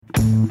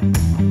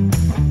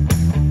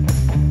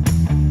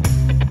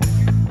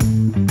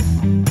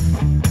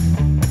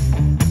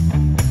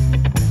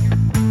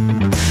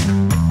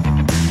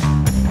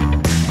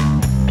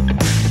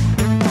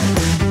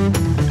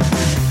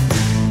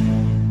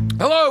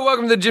Hello,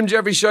 welcome to the Jim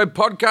Jeffries Show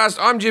podcast.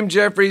 I'm Jim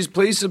Jeffries.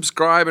 Please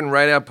subscribe and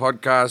rate our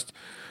podcast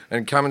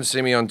and come and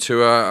see me on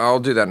tour.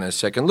 I'll do that in a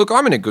second. Look,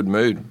 I'm in a good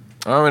mood.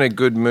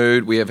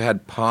 We have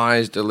had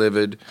pies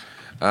delivered.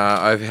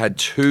 I've had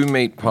 2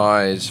 meat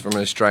pies from an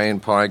Australian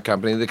pie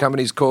company. The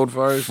company's called,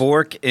 Forrest?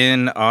 Fork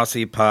in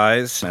Aussie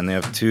Pies, and they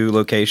have 2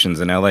 locations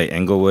in LA,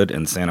 Inglewood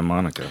and Santa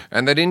Monica.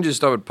 And they didn't just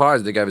stop at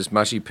pies. They gave us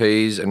mushy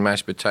peas and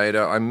mashed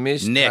potato.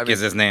 Nick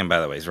is his name,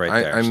 by the way. He's right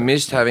there. I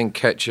missed having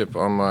ketchup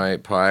on my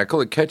pie. I call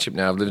it ketchup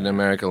now. I've lived in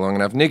America long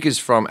enough. Nick is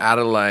from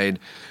Adelaide,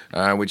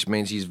 which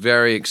means he's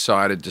very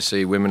excited to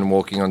see women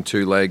walking on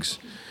 2 legs.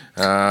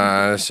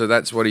 So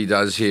that's what he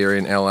does here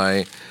in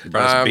LA. He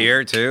brought us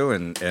beer too,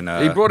 and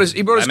he brought us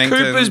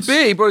Cooper's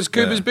beer. He brought us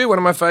Cooper's beer, one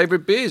of my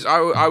favorite beers.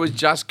 I was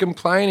just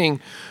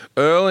complaining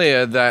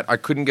earlier that I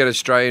couldn't get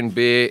Australian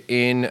beer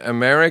in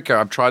America.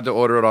 I've tried to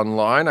order it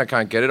online. I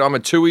can't get it. I'm a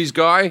Tooheys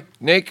guy,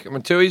 Nick. I'm a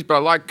Tooheys, but I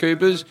like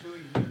Cooper's.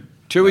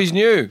 Tooheys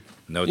new.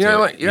 No, you don't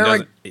like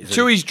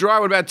Tooheys dry.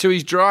 What about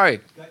Tooheys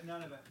dry? Got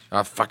none of it.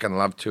 I fucking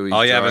love Tooheys.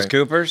 All you dry. have is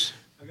Cooper's.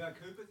 I got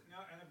Cooper's, and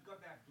I've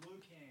got that blue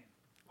can,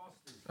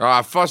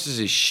 Foster's. Foster's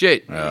is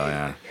shit. Oh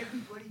yeah.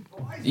 Everybody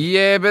buys it.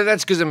 Yeah, but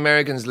that's because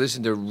Americans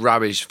listen to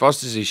rubbish.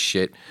 Foster's is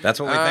shit. That's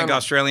what we think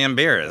Australian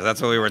beer is.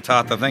 That's what we were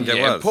taught to think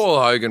it was.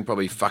 Paul Hogan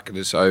probably fucking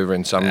us over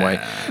in some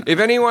way. If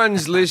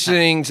anyone's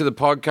listening to the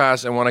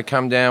podcast and want to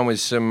come down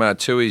with some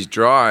Tooheys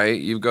Dry,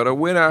 you've got a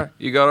winner.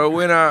 You got a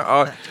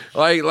winner.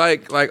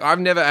 Like I've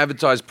never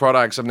advertised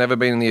products. I've never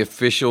been the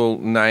official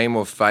name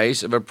or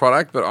face of a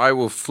product, but I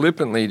will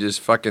flippantly just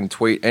fucking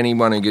tweet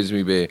anyone who gives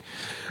me beer.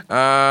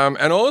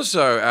 And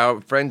also,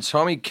 our friend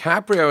Tommy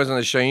Caprio is on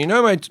the show. You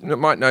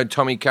might know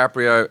Tommy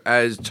Caprio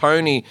as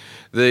Tony,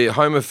 the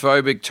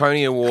homophobic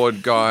Tony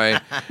Award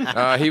guy.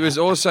 He was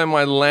also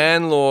my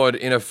landlord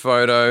in a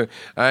photo.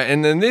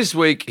 And then this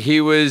week, he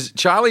was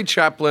Charlie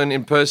Chaplin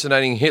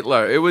impersonating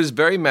Hitler. It was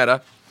very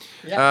meta.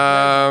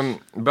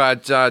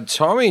 But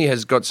Tommy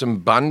has got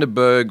some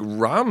Bundaberg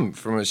rum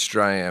from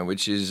Australia,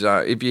 which is,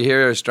 if you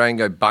hear Australian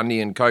go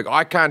Bundy and Coke,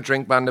 I can't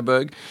drink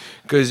Bundaberg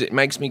because it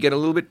makes me get a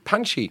little bit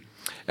punchy.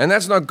 And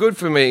that's not good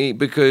for me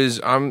because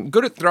I'm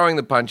good at throwing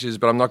the punches,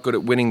 but I'm not good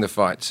at winning the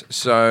fights.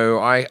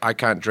 So I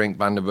can't drink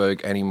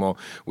Bundaberg anymore.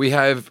 We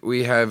have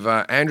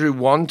Andrew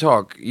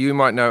Wantuck. You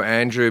might know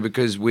Andrew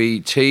because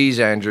we tease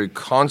Andrew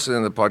constantly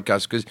on the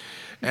podcast because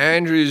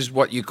Andrew's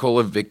what you call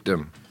a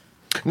victim.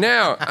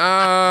 Now,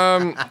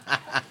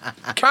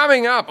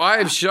 coming up, I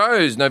have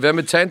shows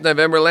November 10th,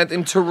 November 11th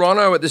in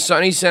Toronto at the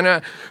Sony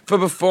Centre for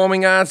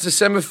Performing Arts.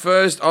 December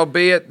 1st, I'll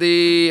be at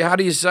the, how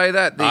do you say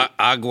that? The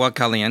Agua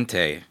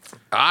Caliente.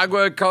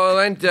 Agua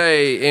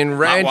Caliente in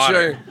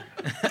Rancho.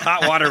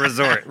 Hot water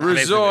resort.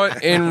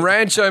 In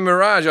Rancho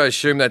Mirage. I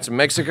assume that's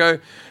Mexico.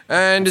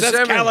 And That's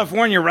December.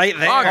 California right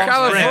there. Oh,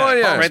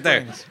 California. Right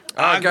there.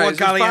 Agua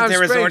Caliente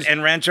Resort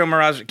and Rancho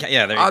Mirage.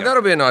 Yeah, there you go.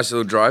 That'll be a nice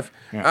little drive.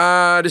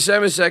 Yeah.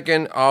 December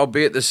 2nd, I'll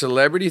be at the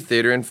Celebrity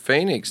Theatre in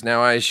Phoenix.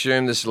 Now, I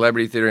assume the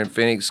Celebrity Theatre in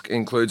Phoenix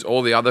includes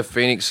all the other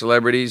Phoenix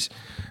celebrities.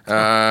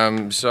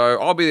 So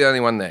I'll be the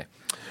only one there.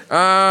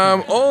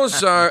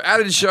 Also,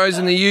 added shows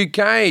in the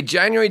UK,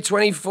 January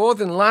 24th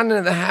in London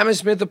at the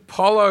Hammersmith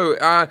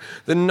Apollo.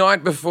 The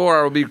night before,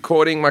 I will be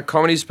recording my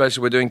comedy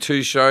special. We're doing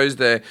 2 shows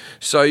there.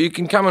 So you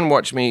can come and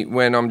watch me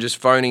when I'm just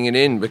phoning it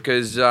in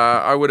because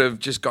I would have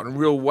just gotten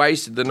real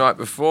wasted the night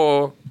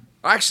before.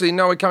 Actually,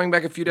 no, we're coming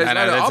back a few days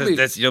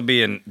later. You'll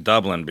be in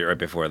Dublin right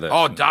before this.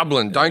 Oh,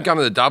 Dublin. Don't come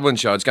to the Dublin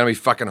show. It's going to be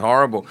fucking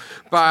horrible.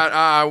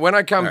 But when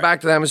I come back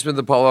to the Hammersmith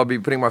Apollo, I'll be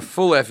putting my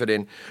full effort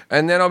in.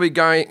 And then I'll be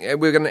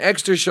we've got an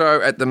extra show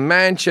at the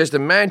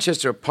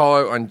Manchester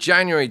Apollo on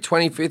January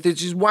 25th,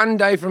 which is 1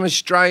 day from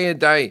Australia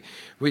Day,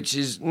 which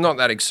is not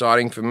that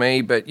exciting for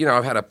me. But, you know,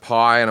 I've had a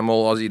pie and I'm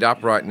all Aussied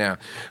up right now.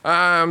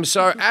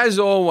 So, as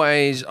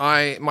always,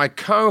 my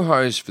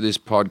co-host for this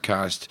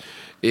podcast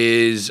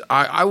is,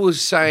 I will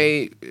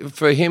say,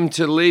 for him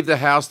to leave the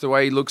house the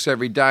way he looks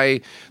every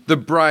day, the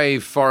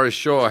brave Forrest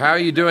Shaw. How are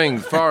you doing,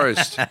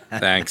 Forrest?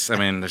 Thanks. I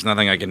mean, there's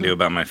nothing I can do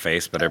about my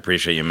face, but I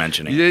appreciate you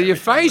mentioning it. Your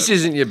face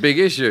isn't your big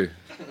issue.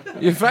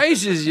 Your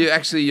face is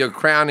actually your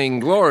crowning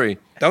glory.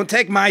 Don't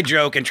take my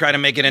joke and try to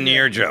make it into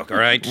your joke, all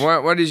right?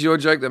 What is your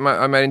joke that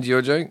I made into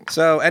your joke?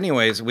 So,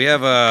 anyways, we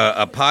have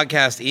a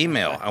podcast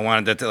email I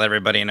wanted to let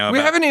everybody know about. We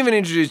haven't even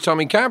introduced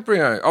Tommy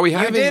Caprio. Oh, we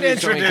have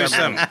introduced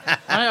him.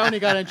 I only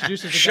got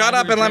introduced as a Shut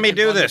up and let me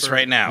do this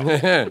right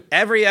now.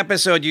 Every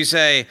episode you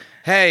say,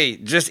 hey,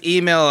 just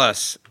email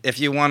us if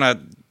you want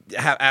to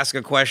ask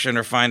a question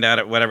or find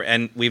out whatever,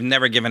 and we've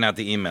never given out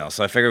the email,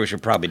 so I figure we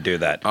should probably do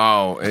that.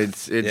 Oh,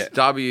 it's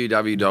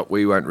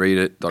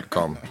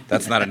www.wewon'treadit.com.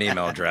 That's not an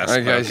email address.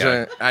 Okay,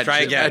 so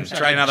try again.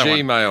 Try another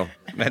Gmail.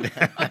 one.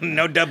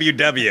 No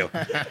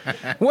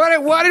WW.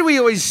 Why did we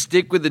always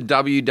stick with the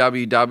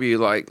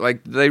www?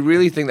 Like they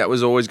really think that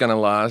was always going to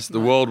last? The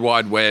World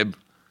Wide Web.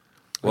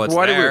 Well, it's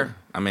there.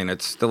 I mean,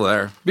 it's still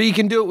there. But you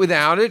can do it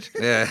without it.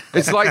 Yeah.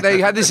 It's like they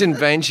had this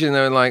invention.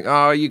 They were like,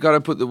 oh, you got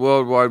to put the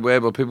World Wide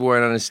Web or people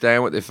won't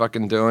understand what they're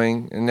fucking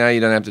doing. And now you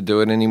don't have to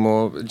do it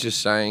anymore.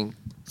 Just saying.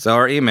 So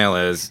our email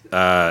is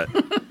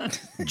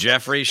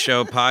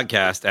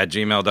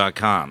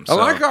jeffreyshowpodcast@gmail.com. I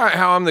like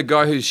how I'm the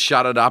guy who's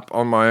shut it up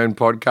on my own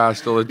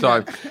podcast all the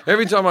time.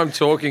 Every time I'm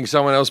talking,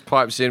 someone else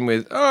pipes in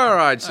with, all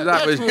right, so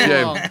that was Jim. Is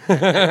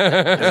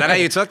that how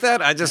you took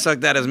that? I just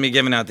took that as me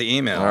giving out the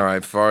email. All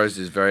right, Forrest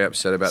is very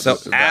upset about, So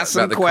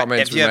about the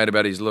comments we made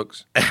about his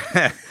looks.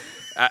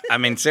 I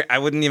mean, I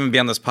wouldn't even be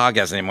on this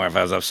podcast anymore if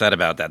I was upset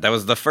about that. That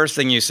was the first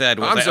thing you said.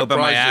 Was I'm I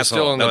opened my surprised you're asshole.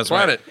 still on That the was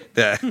planet.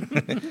 Right.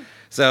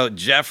 So,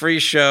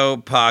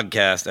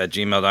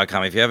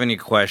 jeffreyshowpodcast@gmail.com. If you have any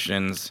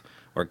questions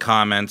or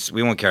comments,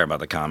 we won't care about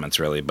the comments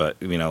really, but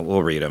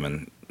we'll read them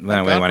and we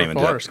won't even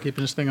do it.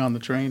 Keeping this thing on the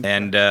train.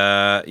 And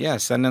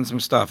send in some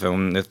stuff.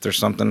 And if there's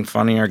something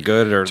funny or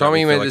good, or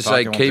Tommy meant to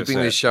say talking, keeping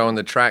we'll this show on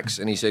the tracks,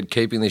 and he said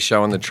keeping this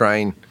show on the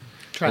train.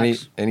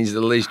 Tracks. And he's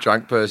the least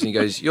drunk person. He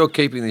goes, "You're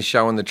keeping this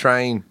show on the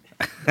train."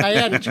 I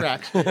added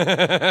tracks. Took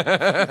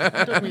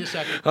me a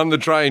second. On the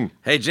train.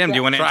 Hey Jim, do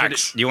you want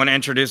Tracks. to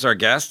introduce our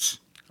guests?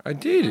 I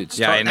did. It's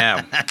Yeah, I know.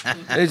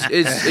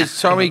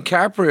 It's Tommy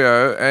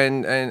Caprio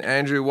and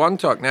Andrew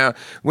Wantuck. Now,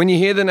 when you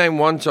hear the name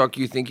Wantuck,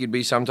 you think he'd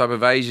be some type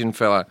of Asian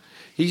fella.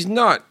 He's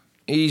not.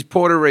 He's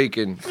Puerto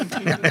Rican.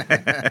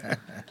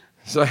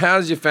 So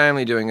how's your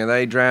family doing? Are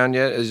they drowned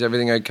yet? Is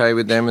everything okay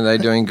with them? Are they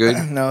doing good?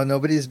 No,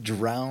 nobody's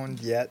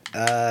drowned yet.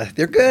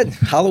 They're good.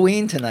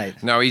 Halloween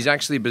tonight. No, he's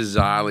actually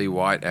bizarrely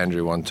white,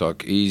 Andrew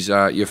Wantuck. He's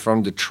you're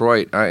from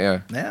Detroit,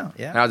 aren't you?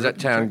 Yeah. How's that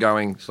town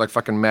going? It's like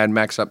fucking Mad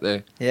Max up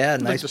there. Yeah,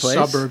 Like nice the place.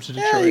 suburbs of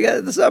Yeah, Detroit. you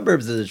got the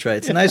suburbs of Detroit.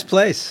 It's a nice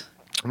place.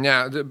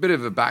 Now, a bit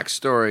of a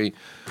backstory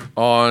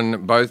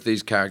on both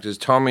these characters.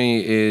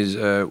 Tommy is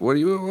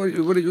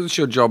what's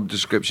your job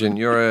description?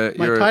 My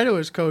title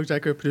is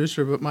co-executive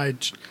producer, but my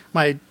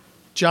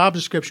job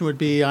description would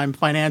be I'm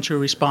financially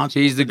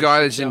responsible. He's the for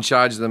guy this that's in show.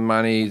 charge of the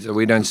money, so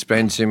we don't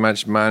spend too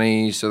much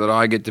money, so that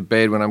I get to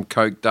bed when I'm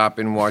coked up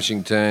in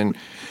Washington.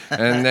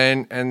 and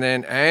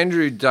then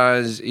Andrew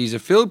he's a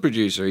field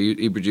producer.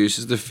 He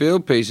produces the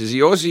field pieces.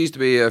 He also used to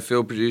be a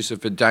field producer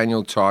for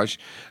Daniel Tosh,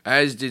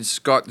 as did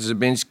Scott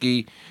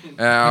Zabinski,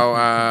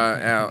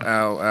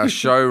 our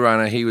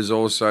showrunner. He was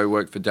also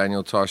worked for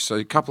Daniel Tosh. So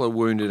a couple of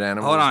wounded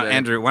animals. Hold on, there.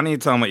 Andrew. Why don't you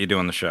tell them what you do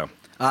on the show?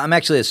 I'm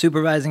actually a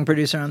supervising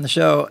producer on the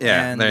show.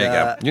 Yeah, and, there you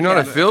go. You're not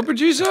a field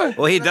producer?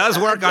 Well, he does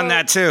work on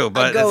that too,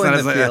 but I go it's in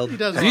not the as field. He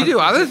does Do you do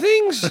other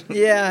things?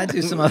 Yeah, I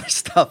do some other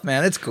stuff,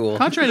 man. It's cool.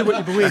 Contrary to what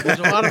you believe, there's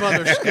a lot of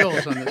other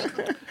skills on this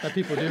that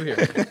people do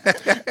here.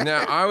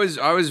 Now, I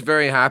was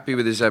very happy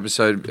with this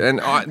episode, and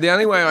the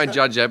only way I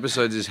judge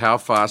episodes is how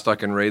fast I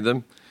can read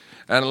them.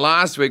 And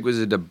last week was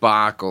a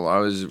debacle. I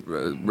was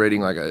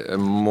reading like a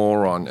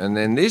moron, and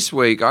then this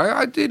week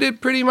I did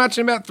it pretty much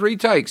in about 3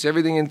 takes,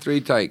 everything in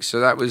 3 takes. So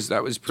that was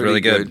pretty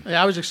really good.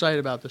 Yeah, I was excited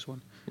about this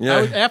one.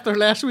 Yeah. After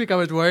last week, I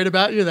was worried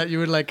about you that you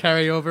would like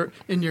carry over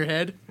in your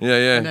head.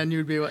 Yeah. And then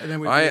you'd be. And then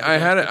we'd I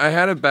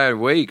had a bad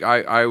week.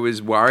 I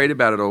was worried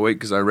about it all week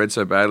because I read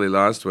so badly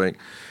last week.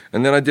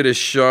 And then I did a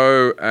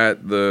show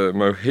at the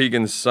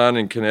Mohegan Sun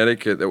in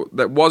Connecticut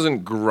that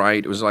wasn't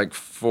great. It was like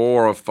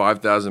 4,000 or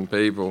 5,000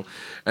 people.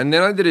 And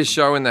then I did a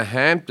show in the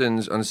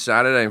Hamptons on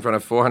Saturday in front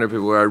of 400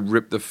 people where I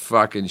ripped the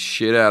fucking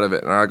shit out of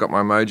it. And I got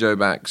my mojo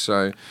back.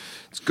 So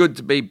it's good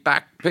to be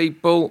back,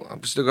 people.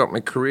 I've still got my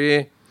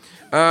career.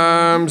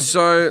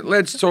 So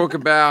let's talk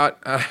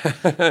about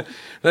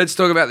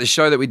the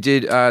show that we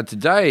did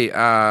today.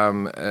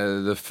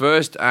 The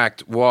first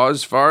act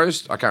was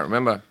Forrest. I can't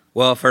remember.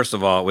 Well, first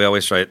of all, we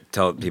always try to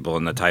tell people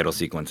in the title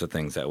sequence of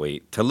things that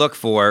to look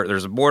for.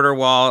 There's a border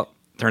wall,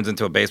 turns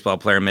into a baseball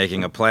player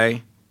making a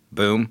play.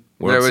 Boom.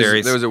 World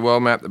Series. There was a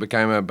world map that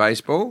became a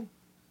baseball.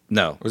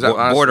 No. Was that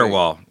last border week?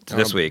 wall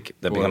this week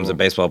that becomes a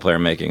baseball player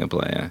making a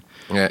play. Yeah.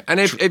 Yeah, and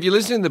if you're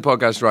listening to the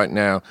podcast right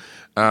now,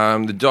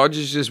 the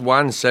Dodgers just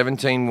won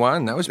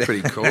 17-1. That was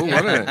pretty cool,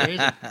 wasn't it?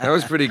 That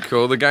was pretty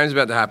cool. The game's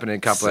about to happen in a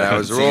couple of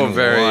hours. We're all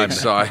very 17-1.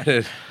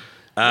 excited.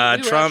 We were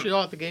Trump. actually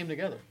all at the game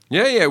together.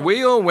 Yeah,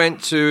 we all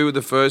went to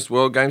the first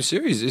World Game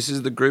Series. This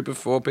is the group of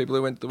 4 people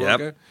who went to the World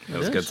Game. It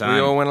was a good Yes. time.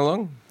 We all went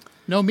along.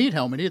 No meat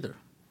helmet either.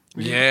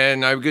 Yeah,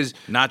 no, because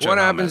Nacho what helmet.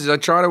 happens is I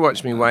try to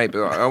watch me weight,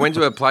 but I went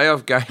to a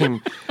playoff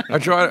game.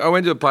 I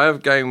went to a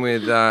playoff game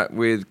with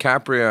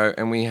Caprio,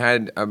 and we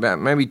had about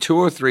maybe 2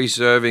 or 3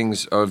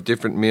 servings of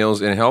different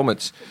meals in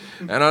helmets.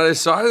 And I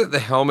decided that the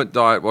helmet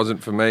diet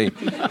wasn't for me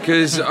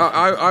because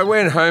I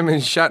went home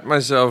and shat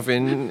myself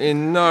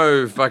in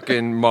no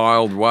fucking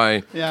mild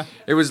way. Yeah.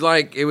 It was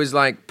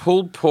like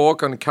pulled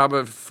pork on top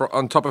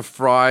of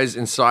fries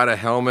inside a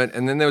helmet,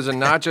 and then there was a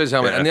nachos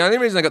helmet. And the only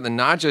reason I got the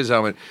nachos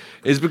helmet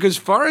is because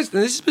Forrest,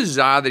 and this is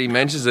bizarre that he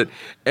mentions it,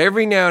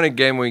 every now and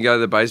again when we go to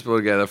the baseball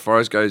together,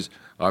 Forrest goes,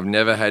 I've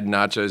never had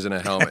nachos in a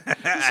helmet.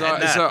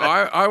 So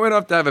I went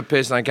off to have a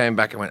piss, and I came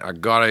back and went, I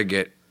gotta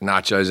get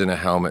nachos in a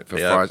helmet for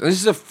Forrest. And this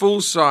is a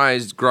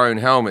full-sized grown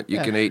helmet you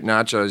can eat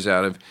nachos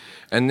out of.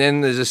 And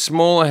then there's a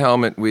smaller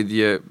helmet with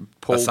your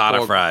pulled Asada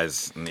pork.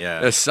 fries.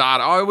 Yeah. Asada.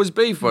 Oh, it was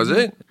beef, was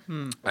it?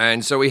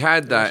 And so we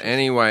had that.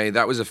 Anyway,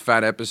 that was a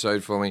fat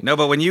episode for me. No,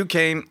 but when you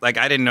came, I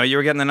didn't know you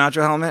were getting the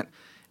nacho helmet.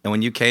 And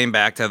when you came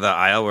back to the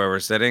aisle where we're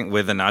sitting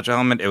with the nacho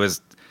helmet, it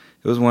was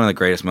It was one of the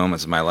greatest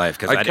moments of my life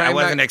because I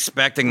wasn't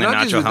expecting the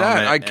Not just nacho with helmet.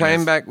 that, I and came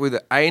his back with a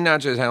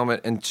nachos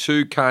helmet and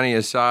 2 carne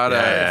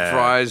asada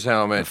fries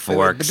helmet.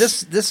 forks.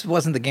 But this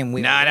wasn't the game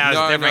we. No, it was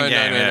a different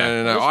game.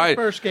 No. This was the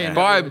first game.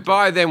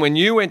 By then, when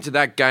you went to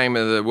that game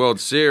of the World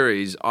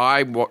Series,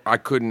 I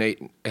couldn't eat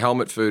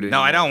helmet food anymore.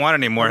 No, I don't want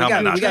any more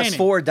helmet We got nachos.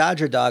 4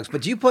 Dodger dogs,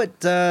 but do you put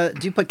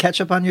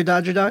ketchup on your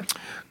Dodger dog?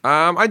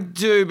 I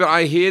do, but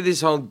I hear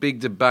this whole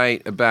big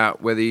debate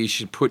about whether you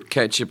should put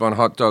ketchup on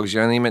hot dogs.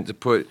 You're only meant to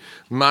put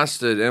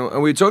mustard.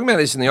 And we were talking about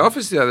this in the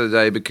office the other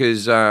day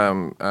because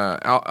Obama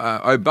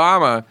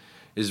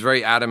is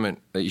very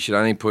adamant that you should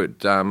only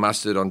put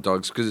mustard on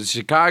dogs because it's a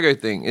Chicago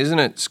thing, isn't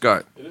it,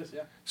 Scott? It is,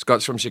 yeah.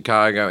 Scott's from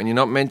Chicago, and you're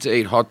not meant to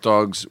eat hot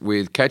dogs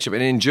with ketchup.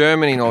 And in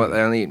Germany and all that,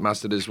 they only eat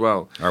mustard as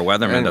well. Our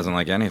weatherman doesn't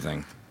like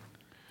anything.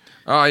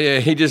 Oh, yeah,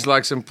 he just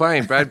likes them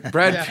plain. Brad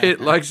Pitt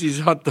likes his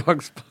hot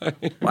dogs plain.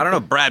 Well, I don't know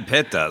if Brad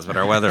Pitt does, but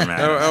our weatherman.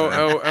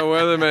 Our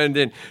weatherman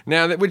did.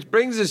 Now, which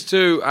brings us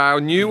to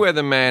our new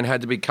weatherman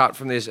had to be cut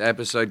from this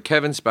episode,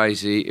 Kevin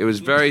Spacey. It was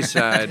very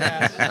sad.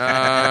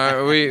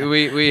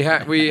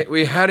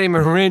 We had him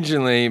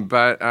originally,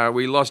 but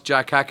we lost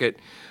Jack Hackett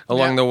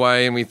along the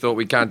way, and we thought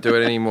we can't do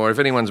it anymore. If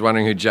anyone's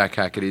wondering who Jack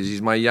Hackett is,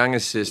 he's my young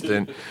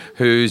assistant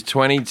who's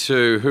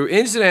 22, who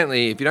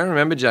incidentally, if you don't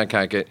remember Jack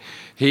Hackett,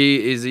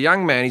 he is a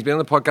young man. He's been on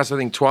the podcast, I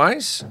think,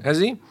 twice, has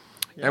he?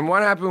 Yeah. And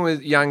what happened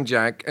with young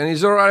Jack, and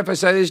is it all right if I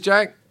say this,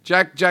 Jack,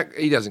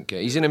 he doesn't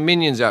care. He's in a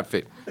Minions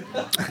outfit.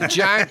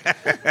 Jack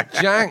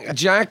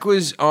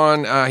was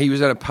on, he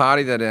was at a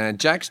party that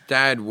Jack's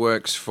dad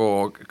works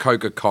for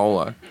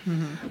Coca-Cola.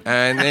 Mm-hmm.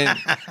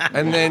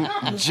 And then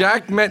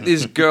Jack met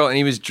this girl and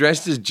he was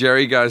dressed as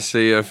Jerry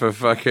Garcia for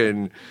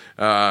fucking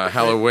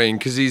Halloween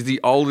because he's the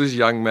oldest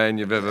young man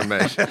you've ever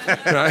met.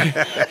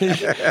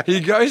 Right? He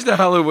goes to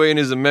Halloween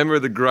as a member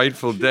of the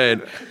Grateful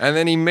Dead and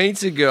then he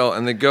meets a girl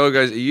and the girl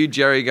goes, "Are you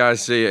Jerry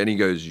Garcia?" And he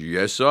goes,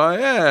 "Yes, I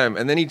am."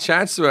 And then he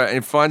chats to her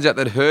and finds out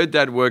that her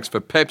dad works for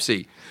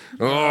Pepsi.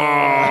 Oh,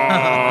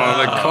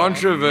 the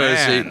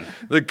controversy. Man.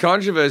 The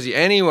controversy.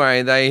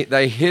 Anyway,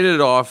 they hit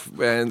it off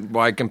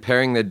by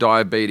comparing their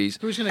diabetes.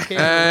 Who's going to care?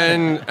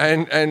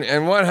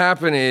 And what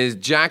happened is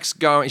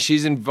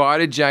she's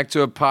invited Jack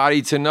to a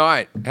party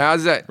tonight.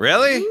 How's that?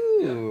 Really?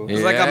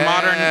 It's like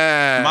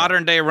a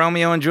modern day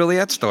Romeo and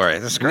Juliet story.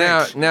 That's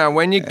great. Now,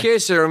 when you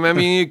kiss her,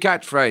 remember your new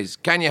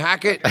catchphrase. Can you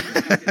hack it?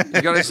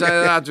 You got to say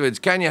that afterwards.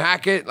 Can you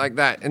hack it? Like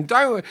that. And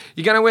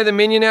you going to wear the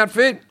Minion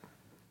outfit?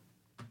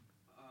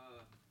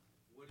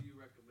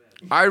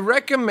 I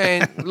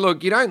recommend,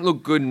 look, you don't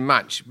look good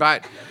much,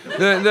 but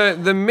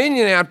the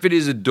Minion outfit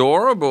is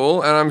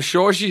adorable, and I'm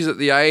sure she's at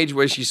the age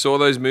where she saw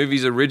those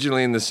movies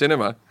originally in the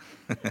cinema.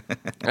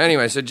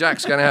 Anyway, so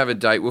Jack's going to have a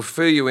date. We'll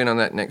fill you in on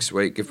that next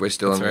week if we're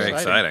still on That's very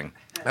exciting.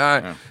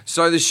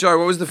 So the show,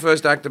 what was the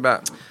first act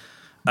about?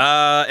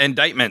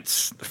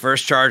 Indictments. The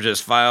first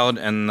charges filed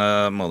in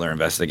the Mueller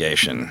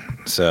investigation.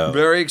 So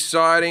very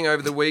exciting.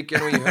 Over the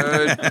weekend, we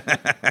heard.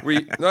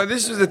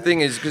 This is the thing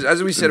is because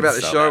as we said about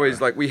the show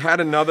is like we had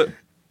another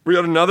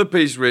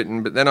piece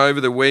written, but then over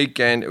the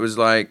weekend it was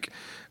like.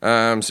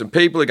 Some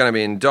people are going to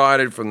be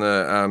indicted from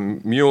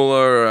the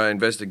Mueller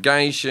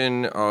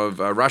investigation of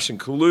Russian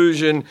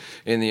collusion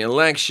in the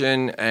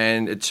election,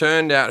 and it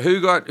turned out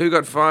who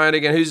got fired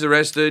again? Who's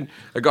arrested?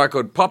 A guy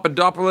called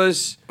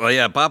Papadopoulos. Well,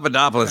 yeah,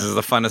 Papadopoulos is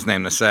the funnest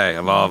name to say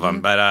of all of them,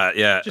 but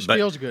just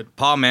feels good.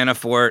 Paul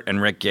Manafort and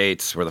Rick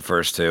Gates were the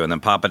first two, and then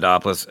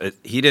Papadopoulos.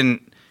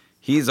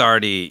 He's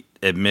already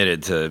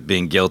admitted to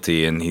being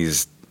guilty, and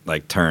he's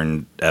like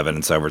turned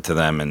evidence over to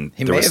them, and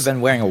he may have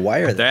been wearing a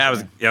wire. I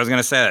was going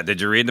to say that.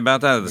 Did you read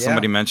about that?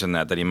 Somebody mentioned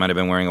that he might have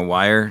been wearing a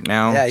wire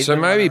now. Yeah, so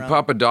maybe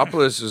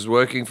Papadopoulos is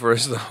working for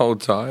us the whole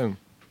time.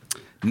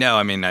 No,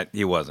 I mean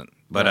he wasn't,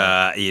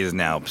 but he is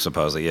now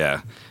supposedly.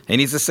 Yeah, and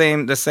he's the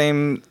same.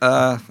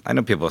 I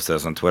know people have said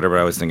this on Twitter, but I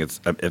always think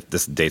it's if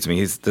this dates me,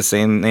 he's the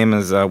same name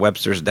as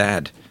Webster's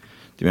dad. Do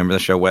you remember the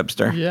show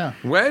Webster? Yeah,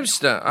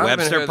 Webster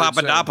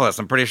Papadopoulos.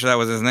 I'm pretty sure that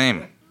was his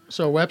name.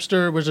 So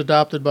Webster was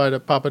adopted by the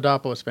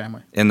Papadopoulos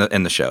family. In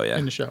the show, yeah.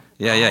 In the show.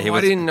 Yeah. I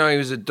didn't know he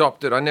was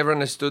adopted. I never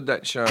understood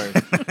that show.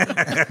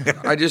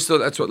 I just thought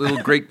that's what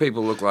little Greek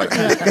people look like.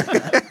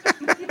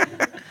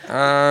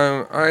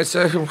 All right,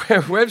 so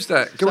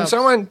Webster. Can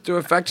someone do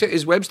a fact check?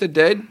 Is Webster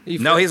dead?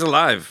 No, he's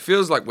alive.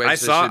 Feels like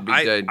Webster should be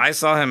dead. I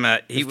saw him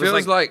at. It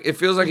feels like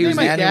he was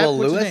Emmanuel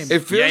Lewis.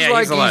 It feels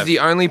like he's the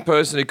only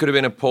person who could have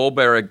been a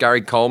pallbearer at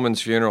Gary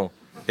Coleman's funeral.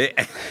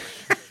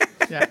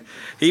 Yeah.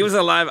 He was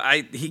alive.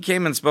 He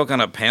came and spoke on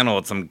a panel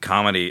at some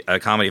comedy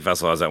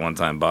festival I was at one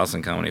time,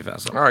 Boston Comedy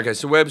Festival. Oh, okay,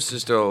 so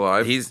Webster's still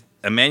alive. He's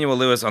Emmanuel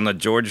Lewis on the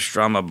George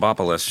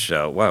Stromabopoulos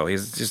show. Wow,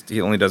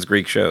 he only does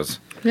Greek shows.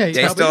 Yeah,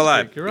 he's still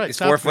alive. Greek. You're right. He's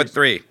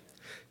 4'3".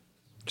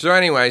 So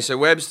anyway,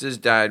 Webster's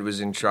dad was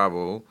in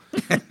trouble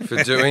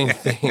for doing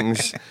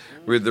things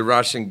with the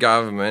Russian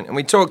government, and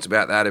we talked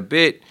about that a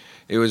bit.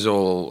 It was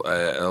all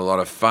a lot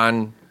of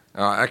fun.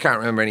 I can't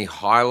remember any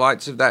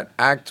highlights of that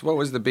act. What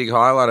was the big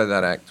highlight of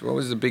that act? What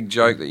was the big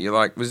joke that you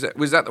liked? Was that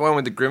the one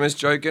with the grimace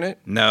joke in it?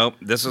 No,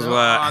 this was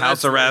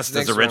house arrest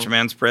is a rich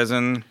man's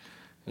prison.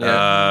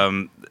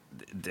 Yeah.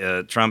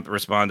 Trump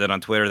responded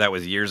on Twitter. That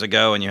was years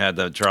ago, and you had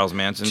the Charles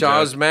Manson.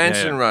 Charles joke.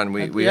 Manson Yeah. run.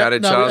 We had a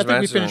no, Charles I think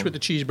Manson we finished run. with the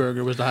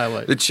cheeseburger was the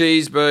highlight. The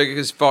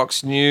cheeseburgers,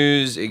 Fox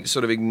News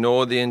sort of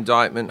ignored the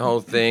indictment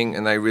whole thing,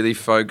 and they really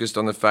focused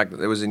on the fact that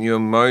there was a new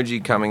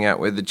emoji coming out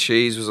where the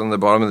cheese was on the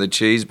bottom of the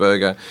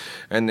cheeseburger,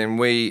 and then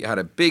we had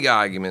a big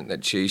argument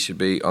that cheese should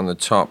be on the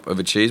top of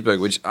a cheeseburger,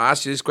 which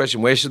asks you this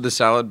question: where should the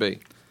salad be?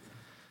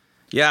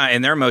 Yeah,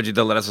 and their emoji,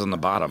 the lettuce is on the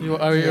bottom.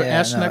 Are you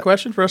asking that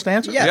question for us to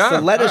answer? Yes, Yeah.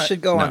 the lettuce All right.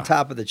 should go No. on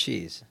top of the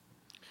cheese.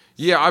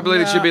 Yeah, I believe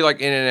it should Yeah. be like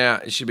in and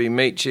out. It should be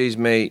meat, cheese,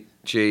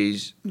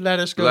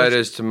 Lettuce goes.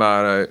 lettuce,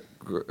 tomato.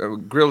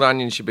 Grilled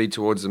onion should be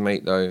towards the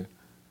meat, though.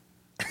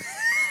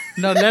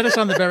 No, lettuce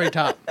on the very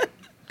top.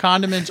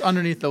 Condiments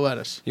underneath the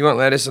lettuce. You want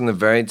lettuce on the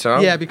very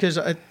top? Yeah, because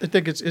I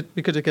think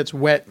because it gets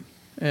wet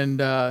and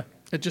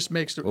it just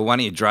makes the. Well, why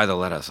don't you dry the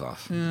lettuce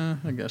off? Yeah,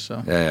 I guess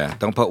so. Yeah.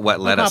 Don't put wet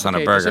lettuce on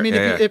a Complicate this. burger. I mean,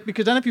 yeah.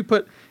 because then if you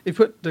put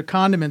the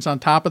condiments on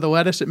top of the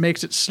lettuce, it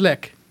makes it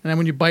slick, and then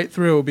when you bite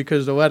through,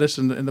 because the lettuce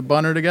and the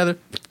bun are together,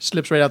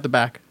 slips right out the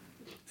back.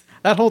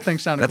 That whole thing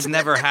sounded. That's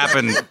never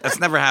happened. That's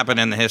never happened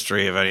in the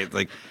history of any.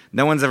 Like,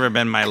 no one's ever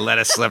been my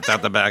lettuce slipped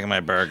out the back of my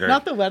burger.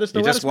 Not the lettuce. The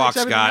you lettuce just walk, makes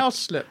everything Scott. else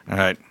slip. All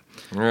right.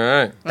 All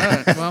right. All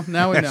right. Well,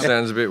 now we know.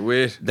 Sounds a bit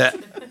weird. That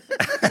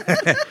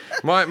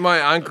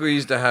My uncle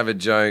used to have a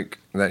joke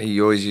that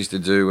he always used to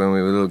do when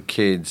we were little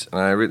kids,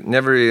 and I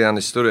never really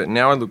understood it.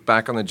 Now I look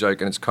back on the joke,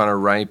 and it's kind of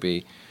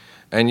rapey.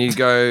 And you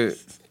go,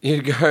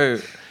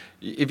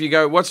 if you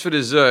go, what's for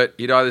dessert?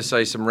 He'd either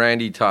say some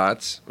Randy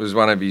tarts was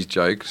one of his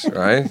jokes,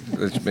 right?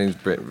 Which means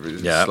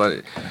Yeah.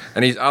 slightly.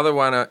 And his other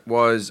one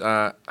was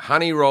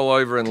honey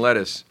rollover and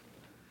lettuce.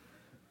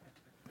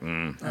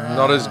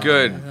 Not as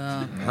good.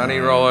 Honey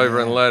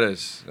rollover and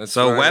lettuce. That's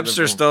so what I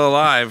Webster's still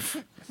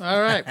alive. All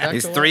right. back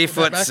He's to 3'6".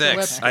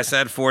 Webster. I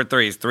said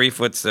 4'3". He's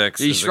 3'6".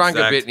 He His shrunk a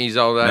exact bit in his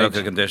old age.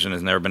 medical condition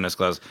has never been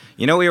disclosed.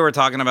 You know, we were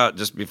talking about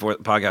just before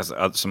the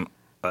podcast.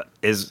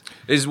 Is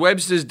Is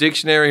Webster's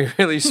dictionary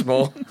really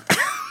small?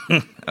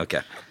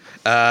 okay.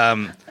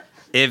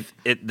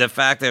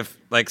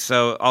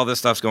 So all this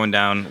stuff's going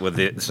down with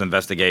this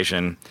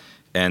investigation,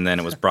 and then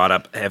it was brought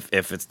up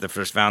if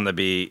it's found to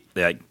be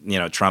that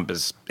Trump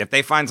is, if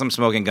they find some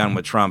smoking gun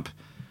with Trump,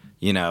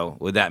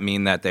 would that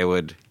mean that you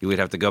would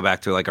have to go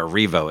back to like a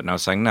revote? And I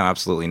was saying no,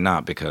 absolutely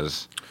not,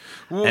 because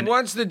Well,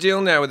 what's the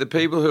deal now with the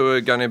people who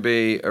are going to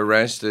be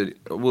arrested?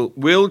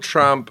 Will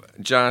Trump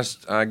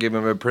just give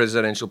him a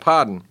presidential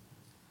pardon?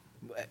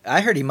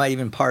 I heard he might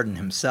even pardon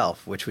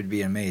himself, which would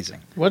be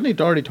amazing. Wasn't he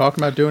already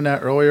talking about doing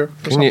that earlier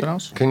for something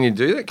else? Can you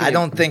do that? I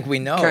don't think we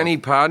know. Can he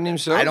pardon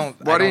himself? I don't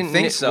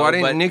think so, Why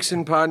didn't but-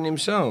 Nixon pardon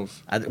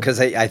himself? Because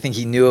I think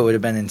he knew it would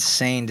have been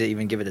insane to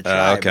even give it a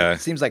try. okay. But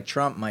it seems like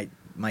Trump might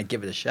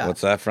give it a shot.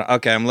 what's that from?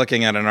 Okay, I'm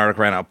looking at an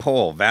article right now.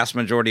 Poll: vast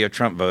majority of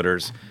Trump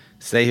voters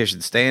say he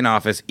should stay in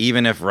office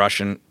even if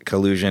Russian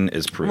collusion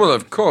is proven. Well,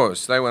 of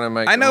course they want to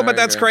make. I know, but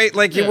that's America- great.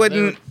 Like, you Yeah,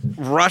 wouldn't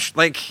rush,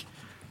 like,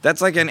 that's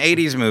like an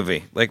 80s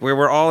movie. Like, we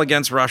were all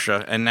against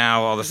Russia, and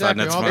now all of a sudden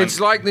Exactly. it's All fine. It's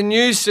like the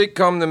new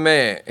sitcom The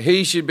Mayor.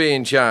 He should be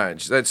in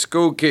charge. That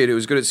school kid who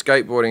was good at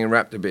skateboarding and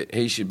rapped a bit.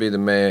 He should be the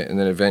mayor, and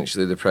then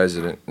eventually the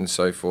president, and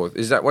so forth.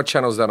 Is that what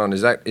channel's that on?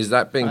 Is that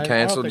being I don't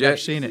cancelled think yet? I've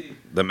seen it.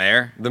 The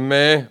mayor? The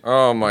mayor?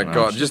 Oh my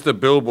God! Just the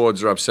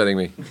billboards are upsetting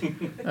me.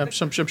 I'm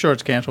sure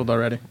it's canceled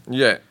already.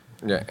 Yeah.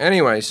 Yeah.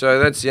 Anyway, so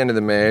that's the end of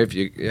The Mayor. If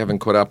you haven't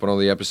caught up on all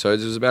the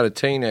episodes, it was about a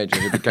teenager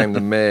who became the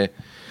mayor.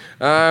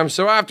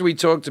 So after we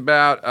talked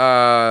about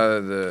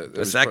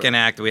The second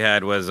act we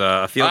had was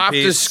a field After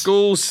piece.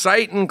 School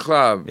Satan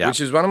Club, Yeah. which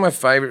is one of my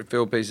favorite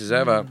field pieces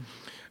ever.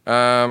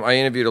 I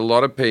interviewed a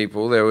lot of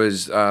people. There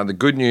was the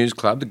Good News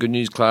Club. The Good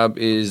News Club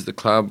is the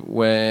club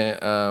where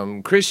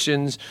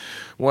Christians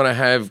want to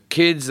have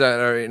kids that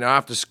are in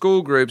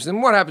after-school groups.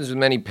 And what happens with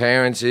many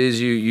parents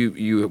is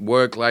you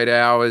work late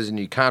hours and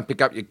you can't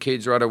pick up your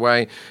kids right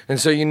away. And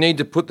so you need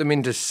to put them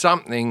into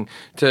something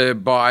to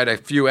bide a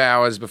few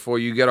hours before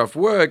you get off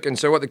work. And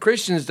so what the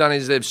Christians done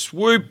is they've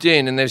swooped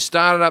in and they've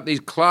started up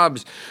these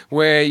clubs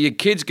where your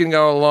kids can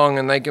go along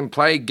and they can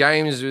play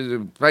games,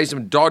 play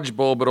some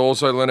dodgeball, but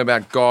also learn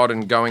about God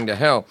and going to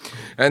hell.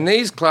 And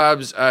these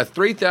clubs,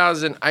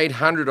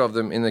 3,800 of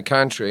them in the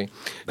country.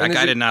 That And guy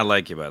there's did not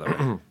like you, by the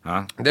way.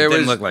 Huh? there It didn't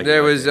was look like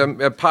there he was liked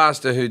you. a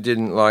pastor who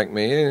didn't like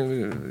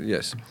me.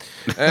 Yes,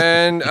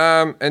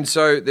 and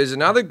so there's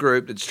another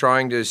group that's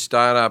trying to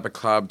start up a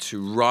club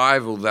to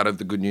rival that of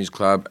the Good News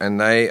Club, and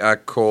they are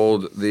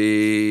called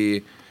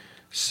the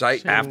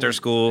Satan After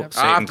school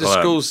Satan After Club.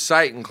 School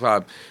Satan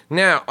Club.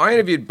 Now, I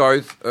interviewed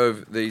both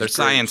of these. They're groups.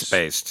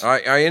 science-based.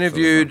 I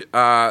interviewed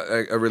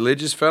a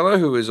religious fellow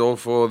who was all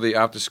for the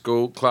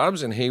after-school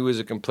clubs, and he was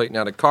a complete and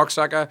utter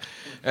cocksucker.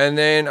 And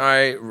then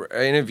I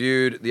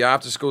interviewed the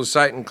After-School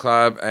Satan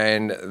Club,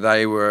 and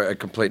they were a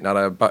complete and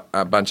utter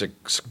a bunch of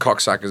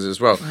cocksuckers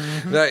as well.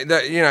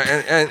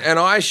 And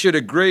I should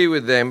agree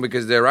with them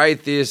because they're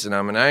atheists, and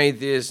I'm an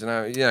atheist,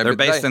 and They're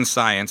based in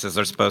science, as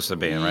they're supposed to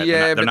be, right?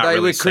 Yeah, they're but not they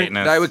really were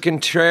Satanists. they were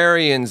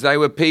contrarians. They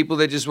were people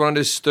that just wanted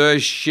to stir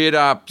shit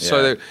up.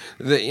 Yeah.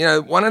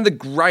 So, one of the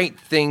great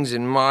things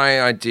in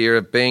my idea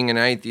of being an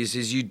atheist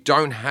is you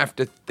don't have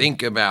to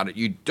think about it.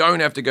 You don't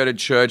have to go to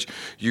church.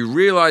 You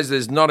realize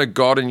there's not a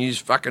God and you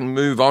just fucking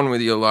move on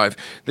with your life.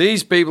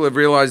 These people have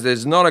realized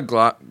there's not a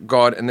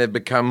God and they've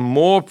become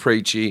more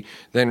preachy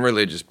than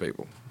religious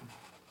people.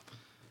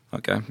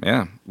 Okay,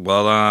 yeah.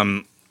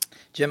 Well,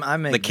 Jim,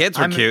 the kids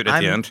were cute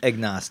at the end. I'm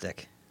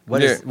agnostic. What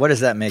does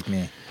that make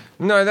me?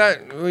 No,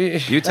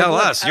 You tell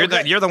Like, us.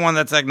 okay. You're the one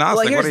that's agnostic.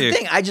 Well, here's What are the you?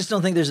 thing. I just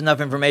don't think there's enough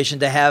information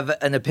to have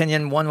an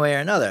opinion one way or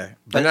another.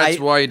 But and that's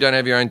why you don't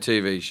have your own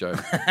TV show.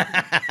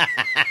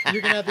 You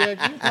can have you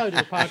can probably do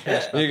a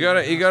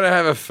podcast. You gotta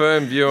have a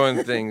firm view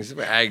on things.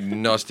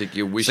 Agnostic,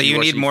 you wish. So you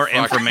need more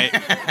information.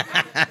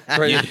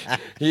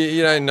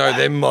 You don't know.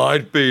 There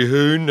might be.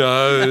 Who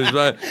knows?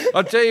 But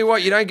I'll tell you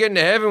what. You don't get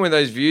into heaven with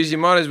those views. You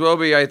might as well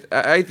be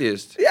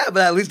atheist. yeah,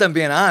 but at least I'm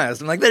being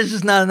honest. I'm like, there's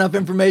just not enough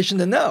information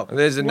to know.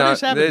 There's enough.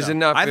 is heaven, There's though?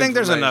 enough. I think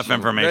there's enough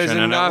information. There's in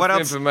it. enough What else?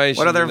 information.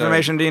 What other to know.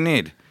 information do you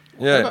need?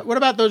 Yeah. What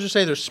about those who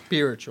say they're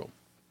spiritual?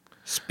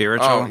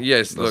 Spiritual. Oh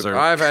yes. Those Look, are-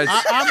 I've had.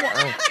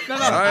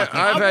 I've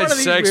I've had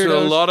sex with a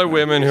lot of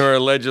women who are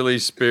allegedly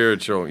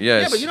spiritual.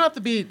 Yes. Yeah, but you don't have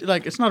to be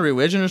like. It's not a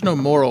religion. There's no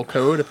moral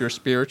code if you're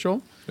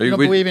spiritual. You don't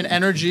We- believe in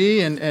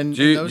energy and those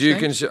things.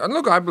 consider?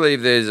 Look, I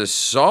believe there's a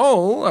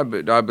soul. I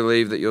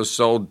believe that your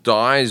soul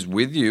dies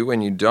with you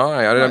when you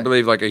die. I don't Right.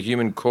 believe like a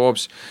human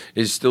corpse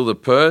is still the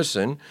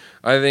person.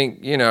 I think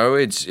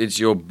it's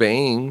your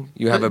being.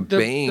 You have a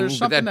being, there's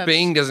but something that that's-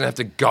 being doesn't have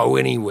to go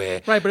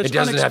anywhere. Right, but it's it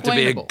doesn't have to be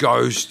a unexplainable.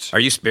 ghost.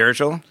 Are you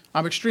spiritual?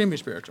 I'm extremely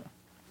spiritual.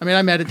 I mean,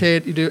 I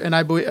meditate. You do, and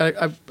I believe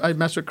I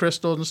mess with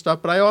crystals and stuff.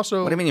 But I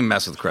also What do you mean you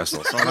mess with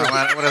crystals? what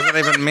does that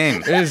even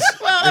mean?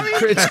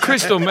 It's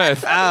crystal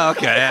meth. Oh,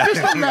 okay. Yeah.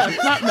 crystal meth,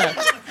 not meth.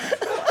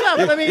 Yeah,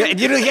 but I mean, Yeah,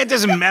 you can't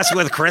just mess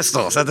with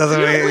crystals. That doesn't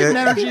you don't believe in mean.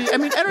 energy. I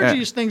mean,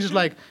 energy is things is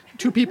like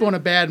two people in a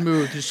bad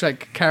mood just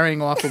like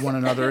carrying off of one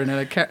another, and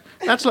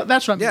that's what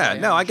I'm. Yeah,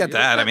 saying. no, I get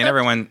that. I mean,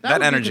 everyone- that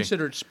would energy- be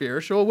considered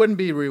spiritual. It wouldn't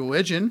be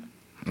religion.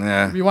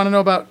 Yeah. You want to know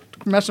about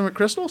messing with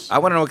crystals? I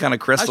want to know what kind of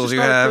crystals you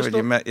have.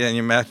 crystal.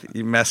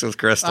 You mess with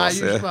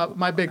crystals.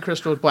 My big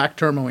crystal is black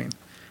tourmaline.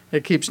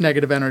 It keeps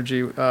negative energy.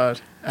 You have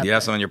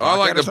some in your I pocket.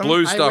 like or the something?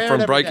 blue I stuff wear it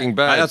from every Breaking day.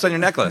 Bad. That's on your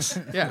necklace.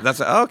 Yeah. That's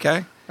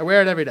okay. I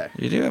wear it every day.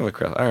 You do have a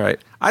crystal. All right.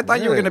 I thought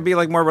you were Really? going to be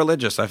like more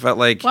religious. I felt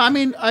like, Well, I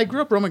mean, I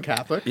grew up Roman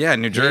Catholic. yeah,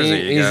 New Jersey.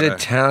 you He's gotta-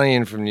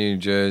 Italian from New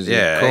Jersey.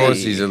 Yeah, of course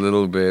hey. he's a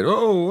little bit.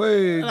 Oh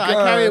wait, I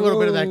carry a little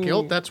bit of that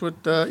guilt. That's what.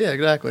 Yeah,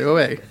 exactly. Oh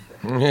wait.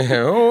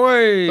 Yeah, oh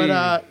wait.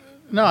 But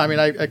no, I mean,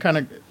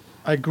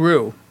 I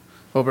grew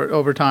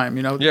over time.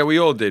 yeah, we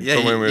all did. Yeah,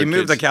 from when we were you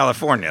moved to kids.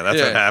 California. That's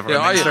Yeah, what happened. yeah,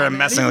 And you I- started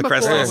messing with even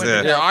before I crystals.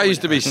 went to Yeah, I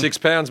used to be 6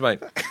 pounds, mate.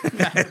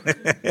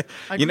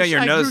 You know,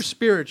 I grew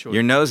spiritually.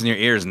 Your nose and your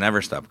ears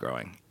never stop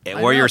growing. I Or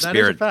know, your that is a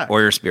spirit, fact.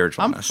 or your spiritualness.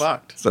 I'm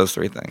fucked. It's those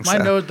three things. My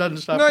so. nose doesn't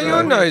stop. No, your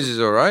growing. nose is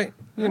all right.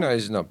 Your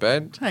nose is not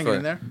bad. hanging for,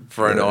 in there.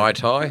 For an eye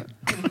tie.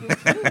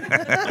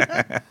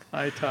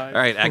 I tie. All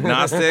right,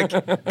 agnostic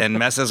and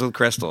messes with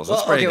crystals.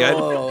 That's pretty okay, good.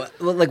 whoa.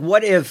 Well, like,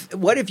 what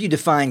if you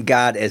define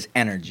God as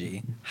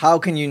energy? How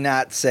can you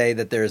not say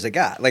that there is a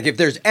God? Like, if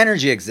there's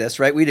energy exists,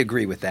 right? We'd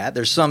agree with that.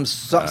 There's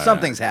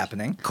something's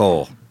happening.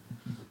 Cool.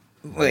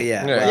 Well,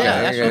 yeah. Yeah, well, okay,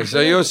 that's okay. what- So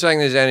you're saying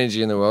there's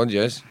energy in the world,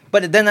 yes?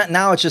 But then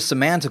now it's just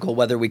semantical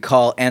whether we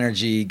call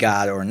energy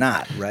God or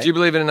not, right? Do you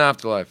believe in an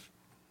afterlife?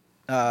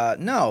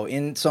 No,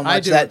 in so I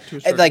much do, that to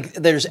a certain like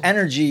there's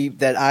energy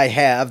that I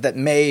have that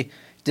may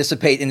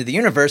dissipate into the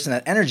universe, and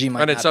that energy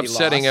might And it's not be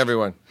upsetting lost.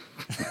 everyone.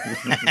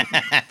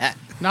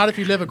 Not if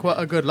you live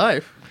a good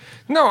life.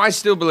 No, I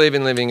still believe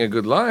in living a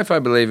good life. I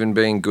believe in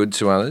being good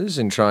to others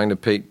and trying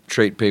to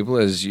treat people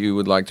as you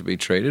would like to be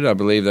treated. I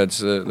believe that's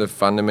the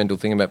fundamental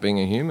thing about being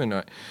a human.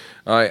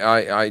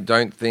 I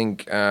don't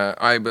think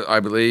I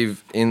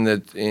believe I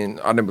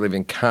don't believe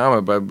in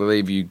karma, but I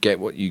believe you get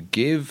what you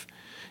give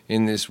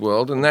in this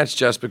world, and that's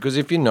just because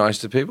if you're nice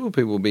to people,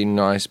 people will be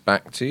nice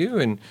back to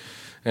you.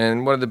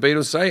 And what did the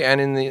Beatles say? And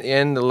in the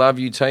end, the love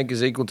you take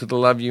is equal to the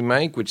love you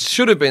make, which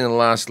should have been the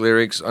last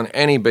lyrics on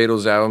any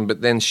Beatles album,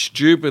 but then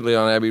stupidly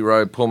on Abbey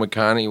Road, Paul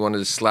McCartney wanted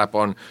to slap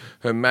on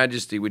Her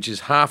Majesty, which is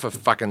half a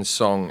fucking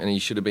song, and he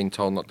should have been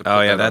told not to put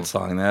Oh, yeah, that that on.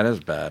 song. That is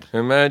bad.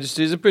 Her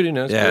Majesty's a pretty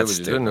nice Yeah, girl, it's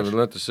but you didn't have stupid. a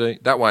lot to see.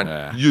 That one,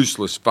 Yeah.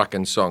 useless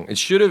fucking song. It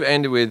should have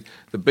ended with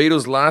the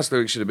Beatles' last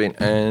lyric should have been,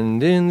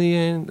 and in the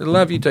end, the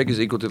love you take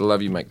is equal to the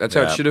love you make. That's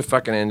how Yeah. it should have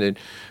fucking ended,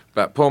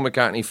 but Paul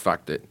McCartney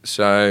fucked it.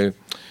 So,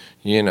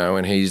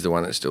 and he's the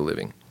one that's still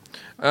living.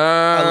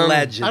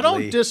 Allegedly. I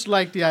don't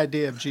dislike the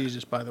idea of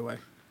Jesus, by the way.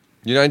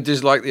 You don't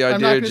dislike the I'm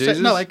idea not of gonna Jesus?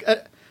 say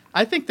no.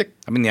 I think the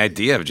I mean, the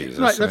idea of Jesus.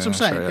 right. That's what I'm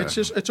saying. Sure,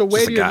 yeah. It's a way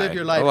Just a to guy. live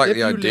your I life. like If the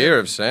you idea live-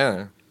 of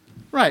Santa.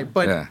 right,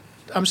 but Yeah.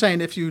 I'm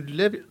saying if you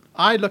live,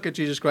 I look at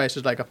Jesus Christ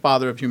as like a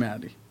father of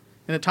humanity.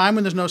 In a time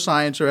when there's no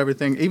science or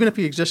everything, even if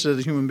he existed as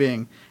a human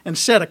being, and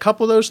said a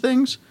couple of those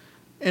things,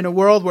 in a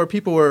world where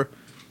people were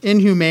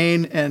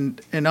inhumane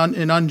and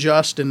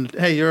unjust, and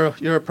hey,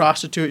 you're a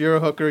prostitute, you're a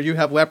hooker, you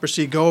have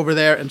leprosy, go over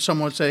there, and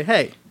someone would say,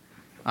 hey,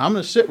 I'm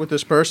going to sit with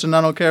this person.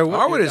 I don't care what.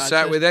 I would your have God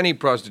sat says. with any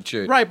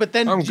prostitute. Right, but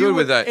then I'm you good would-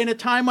 with that. In a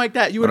time like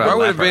that, you would. I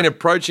would have been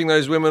approaching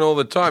those women all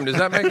the time. Does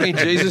that make me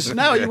Jesus?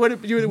 No, you would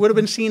have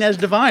been seen as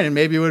divine, and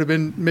maybe it would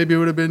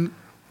have been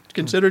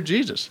considered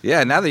Jesus.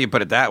 Yeah, now that you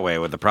put it that way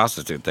with the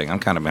prostitute thing, I'm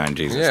kind of behind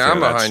Jesus. Yeah, too. I'm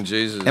That's- behind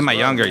Jesus. In my as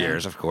well. younger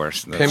years, of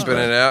course. Pimping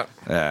it out.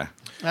 Yeah.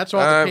 That's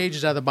all the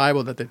pages out of the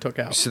Bible that they took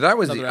out. So that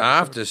was Another the episode.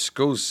 After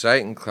School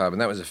Satan Club,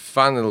 and that was a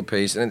fun little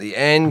piece. And at the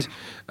end,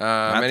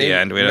 many, the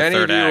end, we had a many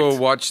third of you will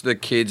act. watch the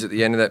kids at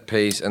the end of that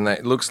piece, and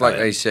it looks like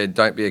they said,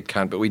 "Don't be a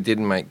cunt," but we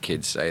didn't make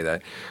kids say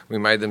that. We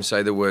made them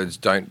say the words,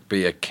 "Don't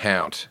be a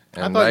count,"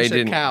 I and thought they you said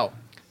didn't. cow.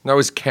 No, it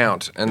was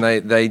count, and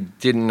they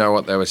didn't know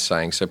what they were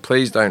saying. So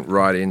please don't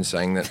write in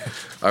saying that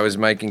I was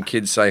making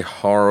kids say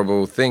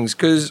horrible things,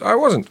 because I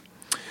wasn't.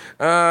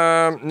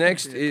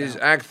 Next is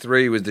Act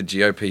 3 was the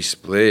GOP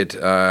split.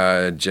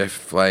 Jeff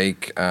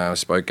Flake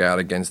spoke out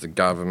against the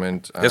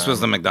government. This was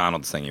the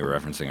McDonald's thing you were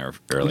referencing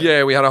earlier.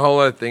 Yeah, we had a whole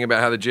other thing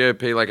about how the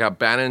GOP, like how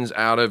Bannon's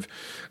out of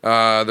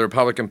the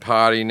Republican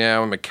Party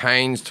now, and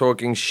McCain's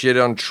talking shit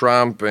on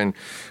Trump, and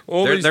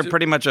all these. They're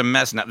pretty much a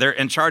mess now. They're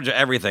in charge of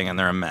everything, and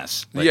they're a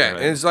mess. Like, Yeah,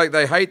 and it's like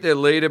they hate their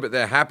leader, but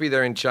they're happy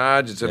they're in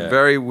charge. It's a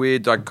very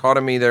weird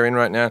dichotomy they're in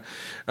right now.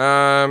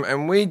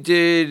 And we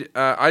did,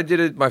 I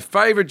did my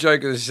favorite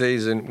joke of the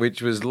season,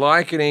 which was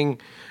likening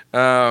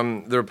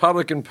the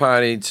Republican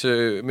Party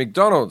to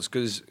McDonald's,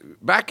 because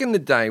back in the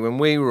day when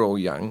we were all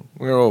young,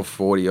 we were all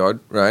 40 odd,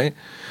 right?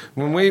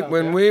 When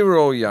we were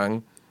all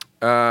young,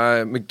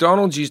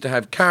 McDonald's used to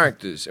have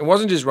characters. It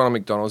wasn't just Ronald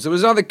McDonald's. There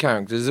was other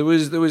characters. There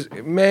was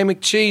Mayor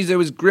McCheese. There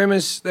was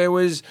Grimace. There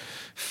was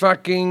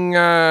fucking the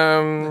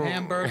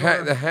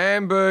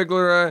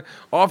Hamburglar,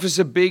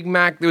 Officer Big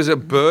Mac. There was a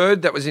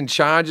bird that was in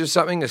charge of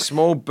something, a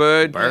small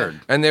bird.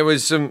 And there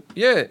was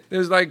there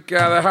was like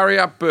the Hurry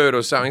Up bird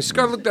or something.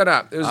 Scott, look that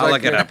up. There was I'll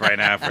look it up right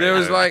now. There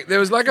was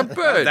like a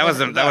bird. that was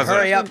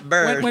Hurry up,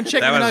 bird. When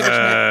chicken That was, nuggets,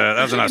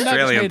 that was an chicken nuggets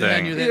Australian made the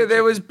thing. menu, then- Yeah,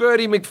 there was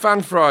Birdie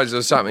McFun Fries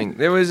or something.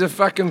 There was a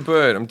fucking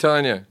bird, I'm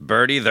telling you.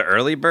 Birdie the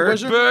early bird.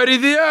 Was there- Birdie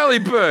the early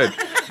bird,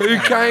 who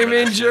came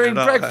in during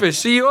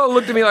breakfast. See, you all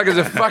looked at me like I was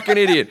a fucking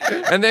idiot.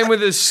 And then with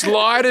the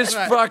slightest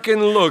fucking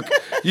look,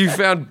 you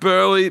found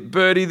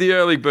Birdie the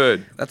early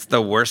bird. That's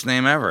the worst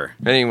name ever.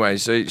 Anyway,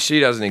 so she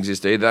doesn't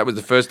exist either. That was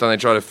the first time they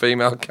tried a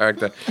female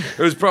character. It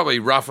was probably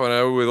rough on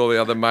her with all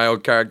the other male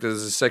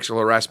characters, sexual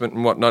harassment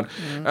and whatnot.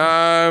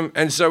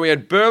 And so we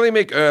had Burley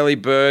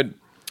McEarlybird,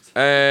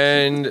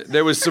 and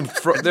there was some Birdie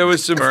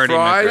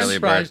fries. McEarlybird.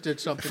 Fries did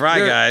something. Fry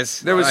guys.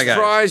 There was Fry guys.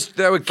 fries.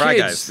 There were Fry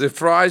kids. guys. The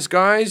fries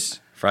guys.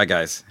 Fry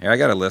guys. Here, I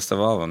got a list of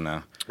all of them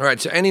now. All right.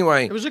 So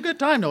anyway, It was a good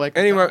time to like.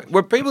 anyway,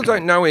 what people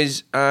don't know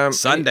is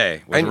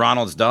Sunday was and-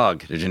 Ronald's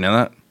dog. Did you know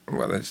that?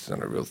 Well, that's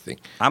not a real thing.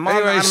 I'm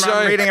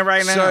reading it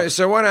right now.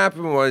 So what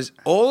happened was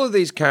all of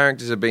these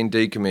characters have been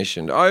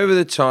decommissioned. Over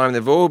the time,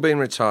 they've all been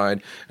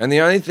retired, and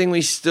the only thing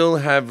we still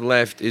have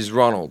left is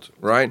Ronald,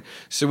 right?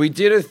 So we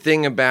did a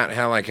thing about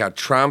how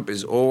Trump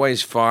is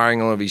always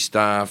firing all of his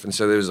staff, and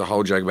so there was a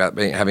whole joke about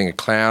having a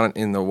clown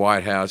in the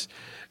White House.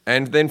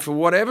 And then for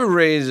whatever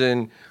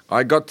reason,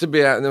 I got to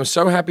be out, and I was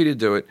so happy to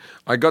do it.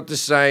 I got to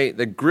say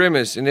that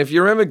Grimace, and if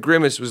you remember,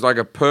 Grimace was like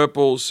a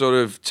purple sort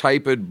of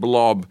tapered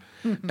blob.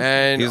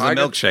 And He's the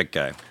milkshake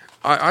guy.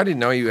 I didn't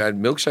know you had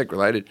milkshake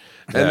related.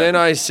 And Yeah. then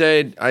I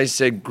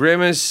said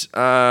Grimace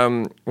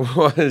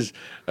was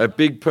a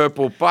big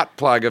purple butt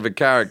plug of a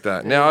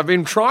character. Now, I've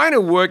been trying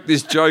to work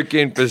this joke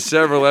in for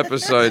several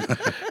episodes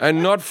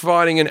and not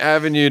finding an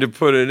avenue to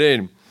put it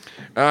in.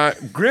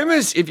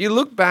 Grimace, if you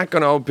look back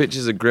on old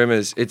pictures of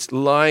Grimace, it's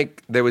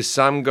like there was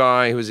some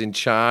guy who was in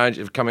charge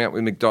of coming up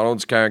with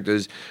McDonald's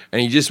characters,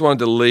 and he just wanted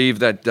to leave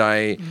that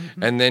day,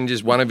 and then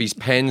just one of his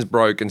pens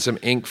broke and some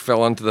ink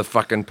fell onto the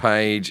fucking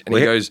page, and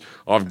he Well, goes,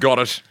 "I've got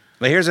it."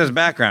 But here's his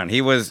background.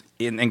 He was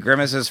in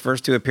Grimace's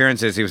first two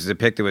appearances. He was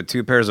depicted with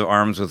 2 pairs of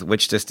arms with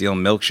which to steal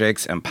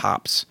milkshakes and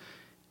pops.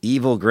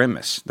 Evil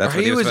Grimace. That's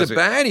what he was supposed a to-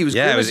 baddie. He was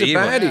Grimace a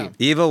evil. baddie.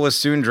 Evil was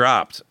soon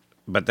dropped,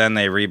 but then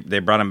they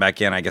brought him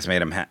back in. I guess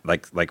made him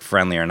like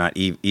friendly or not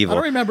evil. I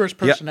don't remember his He-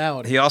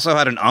 personality. He also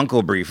had an uncle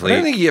I briefly.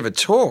 don't think he ever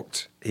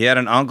talked. He had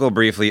an uncle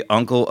briefly,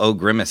 Uncle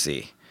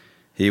O'Grimacy.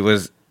 He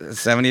was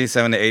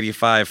 77 to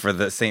 85 for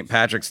the St.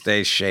 Patrick's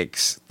Day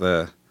shakes,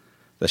 the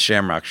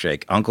Shamrock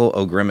Shake. Uncle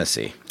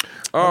O'Grimacy.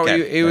 Oh,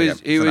 Okay, he was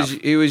okay, that's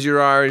enough. he was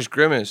your Irish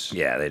Grimace,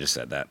 Yeah, they just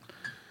said that.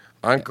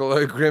 Uncle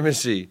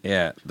O'Grimacy.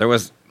 Yeah, there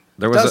was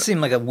Does seem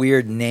like a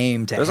weird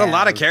name to There's have a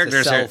lot of to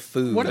characters sell here.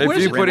 food. What- If what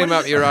you is put him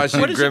up, you're Irish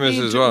What does it Grimace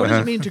mean as to- well. What does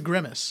it mean to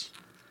grimace?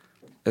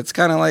 It's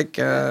kind of like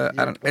I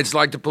don't. It's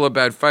like to pull a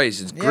bad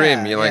face. It's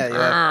grim. You're like, you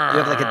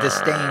have like a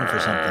disdain for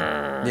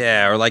something.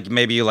 Yeah, or like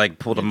maybe you like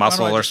pulled a Why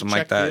muscle don't I or just something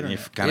like check the that, and you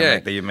internet? kind of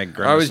make that you make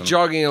grimace. I was and-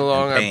 jogging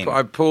along. and pain.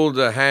 I pulled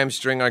a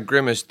hamstring. I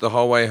grimaced the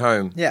whole way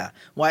home. Yeah.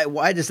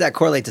 Why does that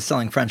correlate to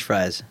selling French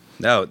fries?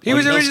 No, He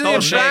was originally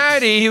a stole shakes.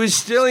 baddie. He was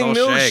stealing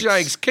Stole milkshakes.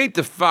 shakes. Keep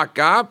the fuck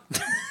up.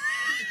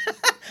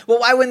 Well,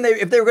 why wouldn't they?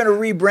 If they were going to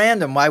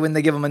rebrand him, why wouldn't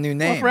they give him a new Well,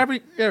 name? for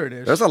every there it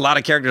is. There's a lot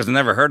of characters I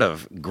never heard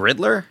of.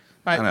 Gridler.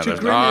 I know to there's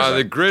Grimace, Ah,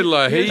 the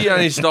griddler. He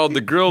only stole the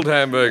grilled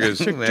hamburgers.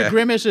 to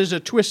grimace is a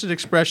twisted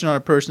expression on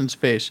a person's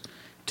face,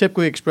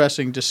 typically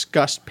expressing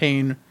disgust,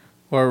 pain,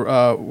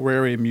 or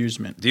wary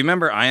amusement. Do you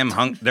remember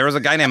There was a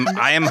guy named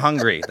I Am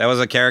Hungry. That was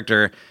a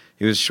character.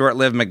 He was a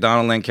short-lived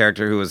McDonald Land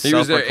character who was He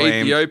was their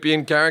self-proclaimed.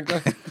 Ethiopian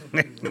character.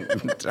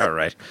 All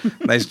right.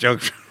 Nice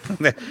joke.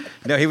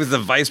 No, he was the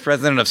vice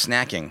president of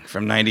snacking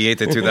from 98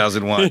 to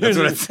 2001. That's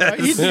what it says.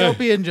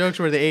 Ethiopian jokes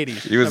were the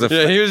 80s. He was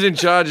Yeah, he was in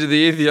charge of the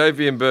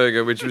Ethiopian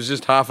burger, which was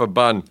just half a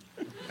bun.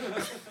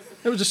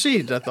 It was the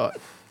seeds, I thought.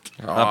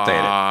 Updated.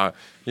 Ah,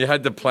 you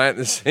had to plant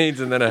the seeds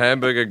and then a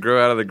hamburger grew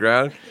out of the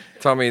ground.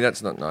 Tommy,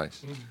 that's not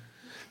nice.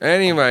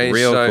 Anyway,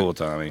 Real so, cool,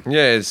 Tommy.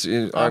 Yeah,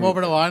 I'm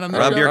over the line on this.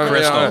 Rub show. your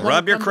crystal. yeah.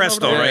 Rub your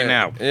crystal right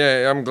now.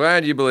 Yeah, I'm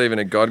glad you believe in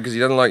a God because he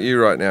doesn't like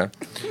you right now.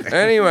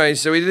 Anyway,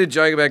 so we did a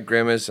joke about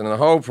Grimace and the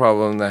whole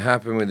problem that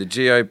happened with the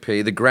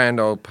GOP, the grand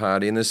old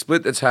party, and the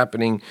split that's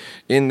happening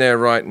in there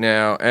right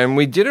now. And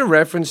we did a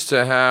reference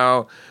to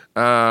how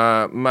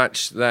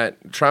much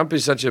that Trump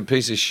is such a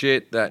piece of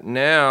shit that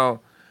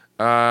now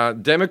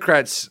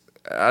Democrats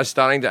are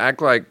starting to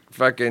act like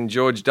fucking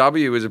George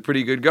W. was a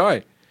pretty good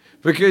guy.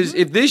 Because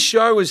if this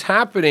show was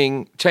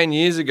happening 10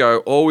 years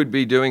ago, all we'd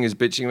be doing is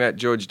bitching about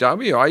George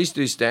W. I used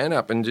to do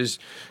stand-up and just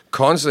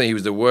constantly, he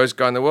was the worst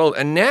guy in the world.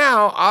 And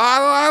now,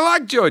 I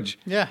like George.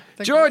 Yeah.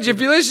 George,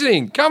 if you're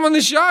listening, come on the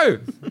show.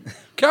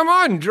 Come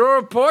on, draw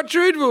a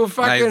portrait. We'll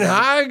fucking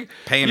hug.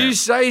 Painter. You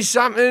say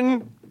something.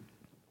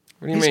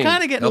 What do you He's mean?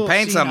 kind of getting a He'll little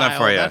paint something senile.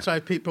 for you. That's why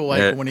people like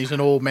Yeah. when he's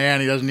an old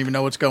man, he doesn't even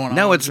know what's going on.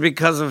 No, it's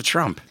because of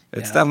Trump.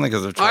 It's definitely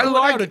because of Trump. I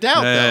without a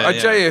doubt, Yeah, though. I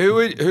tell you,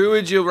 who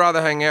would you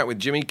rather hang out with,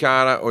 Jimmy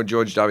Carter or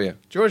George W?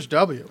 George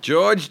W.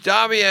 George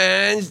W,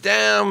 hands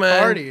down,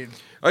 man. Partying.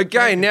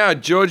 Okay, now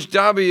George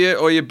W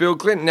or your Bill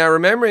Clinton. Now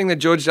remembering that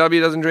George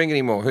W doesn't drink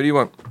anymore. Who do you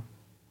want?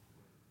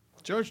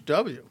 George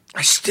W.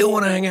 I still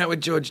want to hang out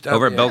with George W.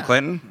 Over Bill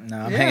Clinton? No,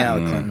 I'm hanging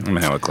out with Clinton. I'm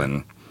hanging out with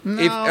Clinton.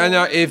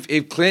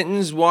 If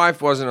Clinton's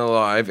wife wasn't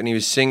alive and he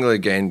was single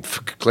again,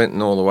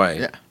 Clinton all the way.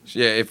 Yeah.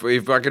 Yeah.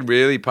 If I could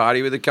really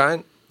party with a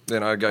cunt,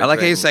 then I'd go. I like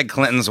how you Clinton. said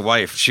Clinton's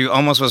wife. She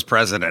almost was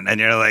president, and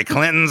you're like,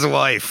 Clinton's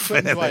wife.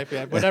 Clinton's wife,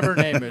 yeah. Whatever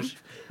her name is.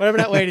 Whatever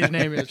that lady's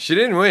name is. She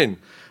didn't win.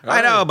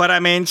 I know, but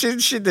I mean, she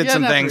did Yeah,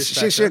 some not to things.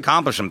 respect She her.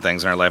 accomplished some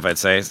things in her life, I'd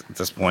say, at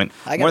this point.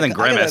 I got More a- than I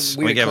got a Grimace.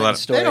 weird We gave a Clinton lot.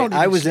 story. They don't even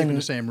I was sleep in in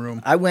the same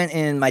room. I went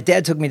in. My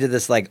dad took me to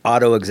this like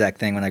auto exec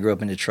thing when I grew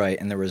up in Detroit,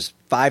 and there was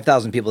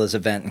 5,000 people at this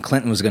event, and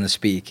Clinton was going to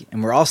speak,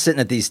 and we're all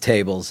sitting at these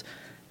tables,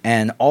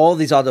 and all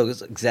these auto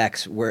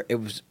execs were. It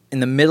was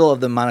in the middle of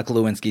the Monica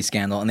Lewinsky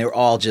scandal, and they were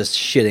all just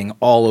shitting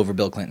all over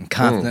Bill Clinton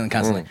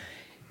constantly.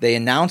 They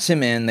announce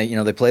him in. They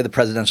play the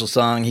presidential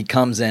song. He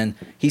comes in.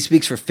 He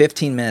speaks for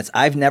 15 minutes.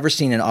 I've never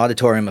seen an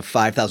auditorium of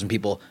 5,000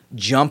 people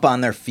jump on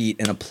their feet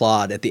and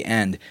applaud at the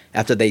end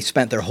after they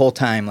spent their whole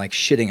time like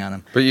shitting on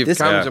him. But you've This-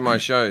 come to my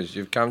shows.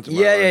 You've come to my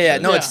Yeah.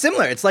 shows. No, Yeah. it's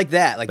similar. It's like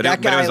that. Like But that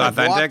it guy was like,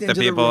 walked authentic. into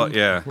The people, room.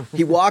 yeah.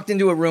 He walked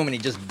into a room and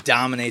he just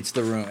dominates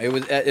the room.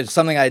 It's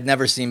something I had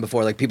never seen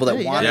before. Like people that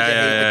Yeah, wanted to hate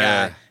the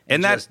guy.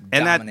 And just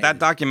that dominated.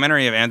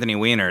 documentary of Anthony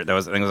Weiner that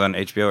was I think it was on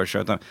HBO or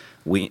Showtime.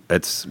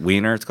 It's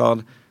Weiner. It's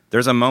called.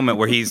 There's a moment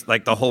where he's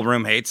like the whole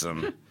room hates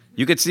him.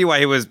 You could see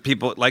why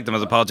people liked him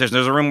as a politician.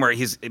 There's a room where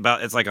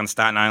it's like on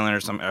Staten Island or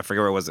something. I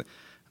forget where it was.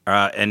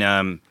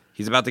 And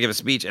he's about to give a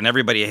speech, and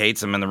everybody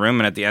hates him in the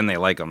room, and at the end they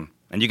like him.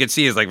 And you could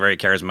see he's like very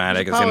charismatic.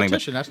 He's a and something,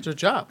 politician. That's their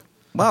job.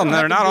 well, don't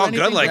they're have to not do all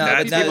anything good like to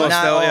that. people People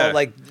not still, all yeah.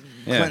 like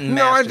Yeah. Clinton.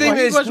 No, I think Well,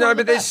 he was one of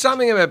the there's best.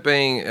 something about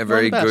being a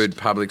very the best. good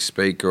public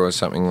speaker or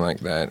something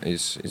like that.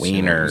 Is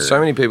Wiener. So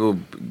many people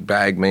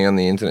bag me on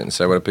the internet and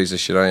say what a piece of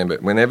shit I am,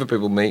 but whenever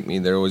people meet me,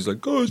 they're always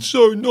like, "Oh, it's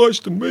so nice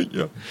to meet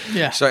you."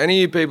 Yeah. So any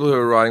of you people who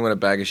are writing what a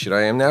bag of shit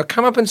I am now,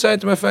 come up and say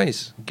it to my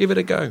face. Give it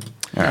a go.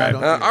 All right.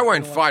 I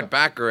won't fight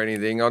back or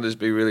anything. I'll just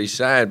be really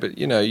sad, but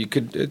you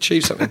could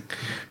achieve something.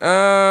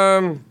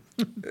 And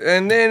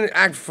then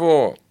Act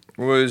 4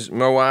 was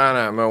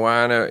Moana.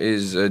 Moana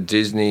is a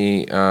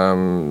Disney. I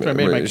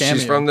made my She's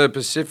cameo. from the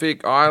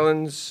Pacific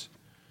Islands.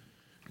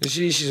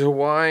 She's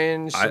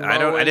Hawaiian.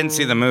 I didn't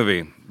see the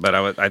movie, but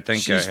I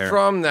think She's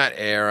from that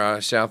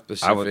era, South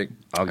Pacific.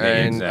 I'll get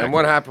you exactly. And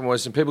what happened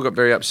was some people got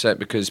very upset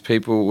because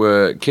kids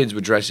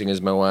were dressing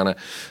as Moana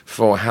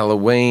for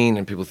Halloween,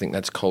 and people think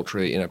that's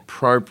culturally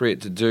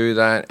inappropriate to do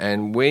that.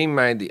 And we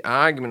made the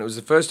argument, it was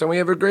the first time we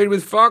ever agreed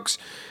with Fox,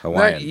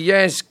 Hawaiian. that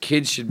yes,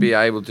 kids should be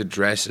able to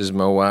dress as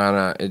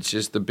Moana. It's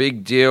just the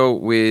big deal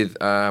with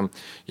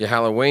your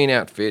Halloween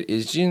outfit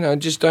is,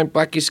 just don't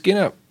black your skin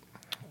up.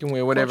 You can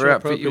wear whatever Cultural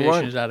outfit you appropriation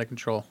want. is out of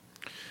control.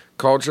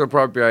 Cultural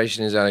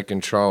appropriation is out of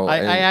control. I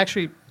And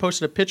actually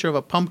posted a picture of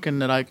a pumpkin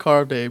that I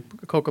carved a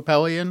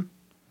Cocopelli in.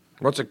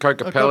 what's a A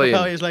Cocopelli?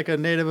 Cocopelli is like a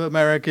Native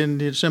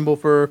American symbol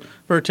for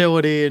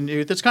fertility and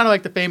youth. It's kind of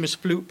like the famous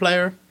flute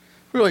player.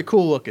 Really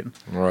cool looking.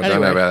 Well, I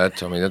don't know about that,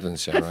 Tommy. That doesn't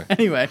sound right.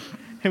 Anyway,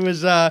 it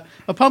was a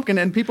pumpkin,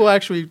 and people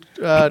actually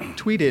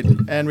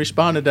tweeted and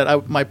responded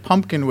that my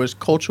pumpkin was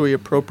culturally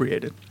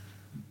appropriated.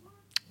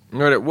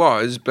 What it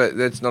was, but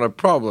that's not a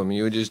problem.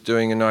 You were just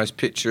doing a nice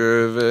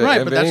picture of Right,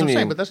 of but an that's what I'm Indian.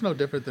 saying. But that's no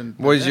different than.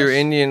 Was your this.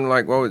 Indian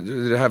like? What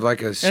did it have?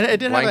 Like a And it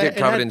did have blanket it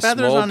covered had in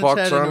feathers on its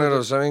smallpox head, on and it or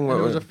was something? And What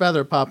there was a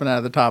feather popping out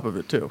of the top of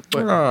it too.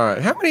 But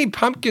Right. How many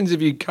pumpkins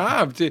have you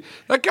carved?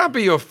 That can't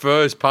be your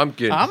first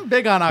pumpkin. I'm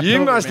big on October. You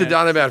must have man.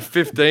 done about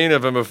 15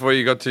 of them before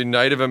you got to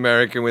Native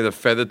American with a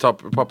feather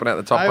top popping out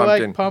the top I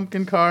pumpkin. like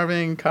pumpkin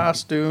carving,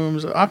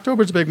 costumes.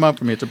 October's a big month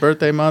for me. It's a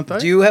birthday month.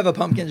 Do you have a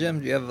pumpkin, Jim?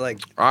 Do you have like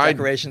I-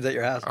 decorations at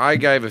your house? I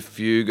gave a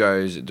few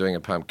goes at doing a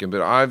pumpkin,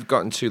 but I've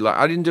gotten too late.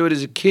 I didn't do it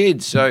as a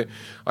kid, so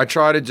I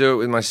try to do it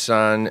with my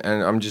son,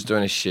 and I'm just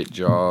doing a shit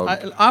job.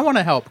 I want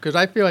to help because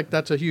I feel like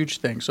that's a huge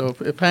thing. So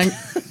if Hank,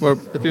 or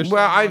if you're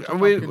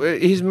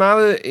His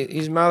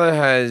mother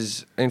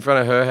has in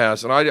front of her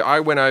house, and I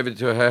went over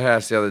to her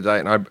house the other day,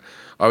 and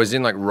I was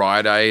in like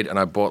Rite Aid, and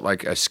I bought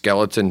like a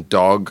skeleton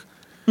dog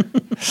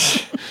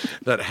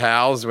that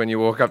howls when you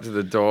walk up to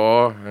the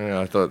door, and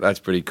I thought that's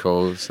pretty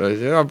cool.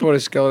 So I bought a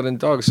skeleton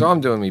dog, so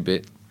I'm doing me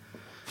bit.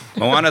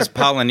 Moana's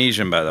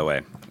Polynesian, by the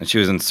way, and she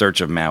was in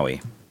search of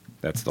Maui.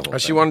 That's the whole. Oh,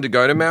 she thing. wanted to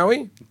go to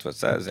Maui. That's what it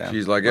says. Yeah.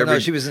 She's like Well, every. no,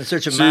 she was in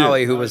search of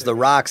Maui, who was the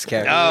Rock's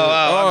character.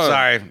 I'm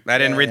sorry. I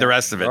didn't read the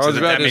rest of it. I She's was a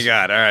about to-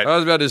 demigod. All right. I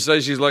was about to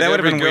say she's like That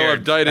would've every been girl weird.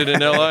 I've dated in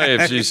LA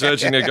if she's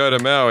searching to go to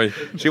Maui.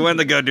 She wanted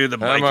to go do the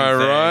biking I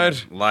thing,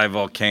 right? live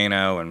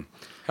volcano, and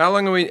How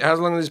long has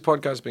this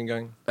podcast been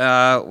going?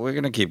 we're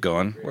gonna keep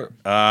going. What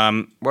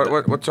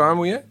time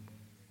are we at?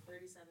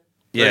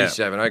 Yeah,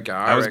 37. Okay.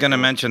 I was gonna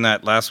reckon. mention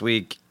that last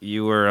week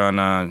you were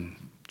on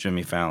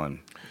Jimmy Fallon.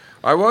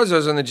 I was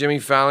on the Jimmy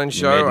Fallon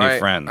show. made new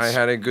friends. I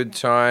had a good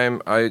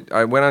time.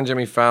 I went on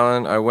Jimmy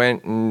Fallon. I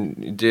went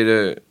and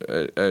did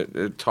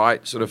a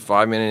tight sort of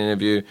 5-minute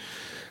interview.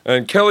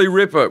 And Kelly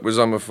Ripa was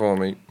on before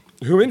me,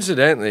 who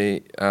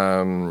incidentally,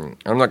 I'm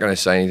not going to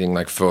say anything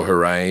like for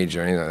her age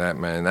or anything like that,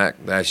 man.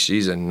 That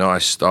she's a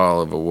nice style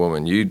of a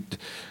woman.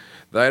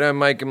 They don't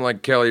make them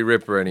like Kelly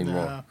Ripa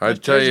anymore. No, I that's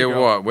tell Jersey you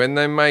girl. what, when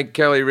they make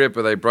Kelly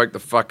Ripa, they broke the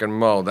fucking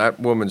mold.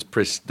 That woman's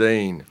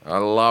pristine. I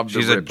love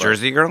the She's a Ripa.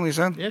 Jersey girl, you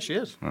said? Yeah, she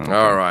is. All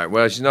right.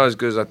 Well, she's not as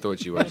good as I thought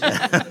she was.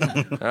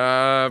 But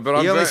I'm You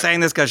only very-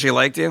 saying this because she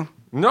liked you?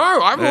 No,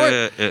 I've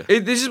always, uh.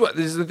 this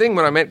is the thing.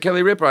 When I met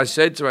Kelly Ripa, I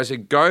said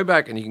go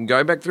back, and you can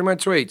go back through my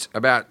tweets.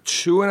 About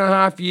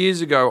 2.5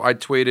 years ago, I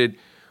tweeted,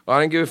 I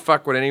don't give a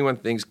fuck what anyone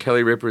thinks.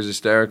 Kelly Ripa is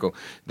hysterical.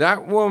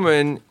 That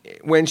woman,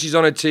 when she's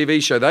on a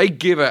TV show, they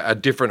give her a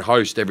different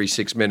host every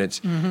 6 minutes.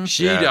 Mm-hmm.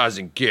 She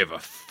doesn't give a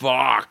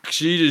fuck.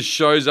 She just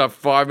shows up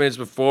 5 minutes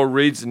before,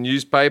 reads the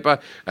newspaper,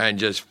 and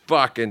just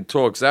fucking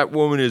talks. That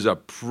woman is a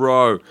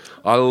pro.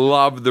 I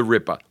love the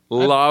Ripper.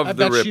 Love I the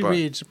bet Ripper. she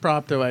reads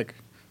prompter like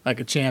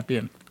a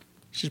champion.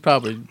 She's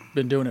probably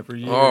been doing it for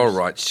years. All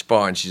right,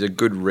 spine. She's a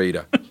good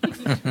reader.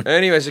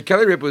 Anyway, so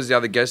Kelly Ripa was the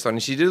other guest on,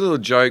 and she did a little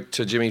joke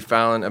to Jimmy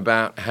Fallon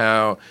about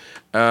how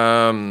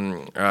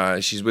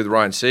she's with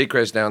Ryan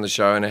Seacrest now on the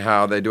show and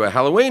how they do a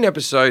Halloween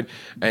episode,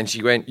 and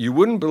she went, "You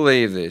wouldn't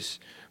believe this,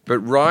 but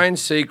Ryan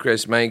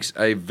Seacrest makes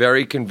a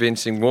very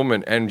convincing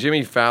woman." And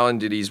Jimmy Fallon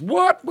did his,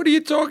 "What? What are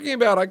you talking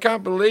about? I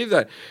can't believe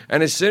that."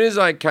 And as soon as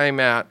I came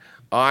out,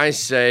 I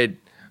said,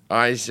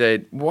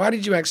 why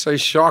did you act so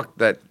shocked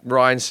that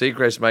Ryan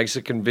Seacrest makes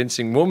a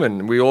convincing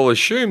woman? We all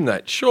assume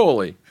that,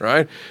 surely,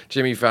 right?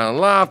 Jimmy Fallon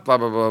laughed, blah,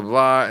 blah, blah,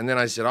 blah. And then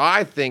I said,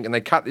 I think, and they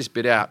cut this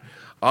bit out,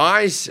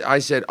 I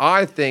said,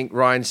 I think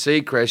Ryan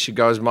Seacrest should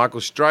go as Michael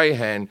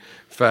Strahan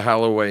for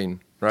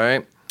Halloween,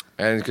 right?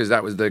 And because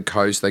that was the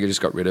host they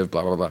just got rid of,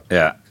 blah, blah, blah.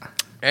 Yeah.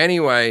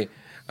 Anyway,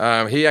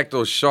 he acted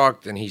all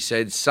shocked, and he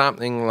said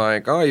something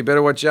like, "Oh, you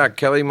better watch out.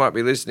 Kelly might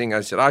be listening."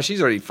 I said, "Oh,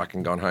 she's already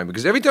fucking gone home."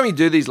 Because every time you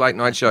do these late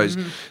night shows,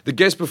 the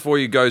guest before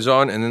you goes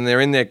on, and then they're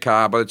in their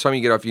car. By the time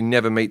you get off, you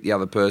never meet the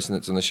other person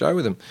that's on the show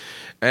with them.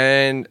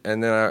 And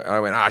then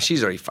I went,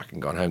 she's already fucking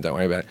gone home. Don't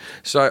worry about it.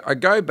 So I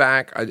go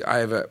back. I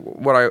have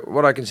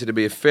what I consider to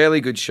be a fairly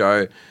good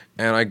show,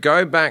 and I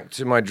go back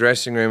to my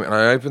dressing room, and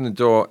I open the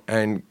door,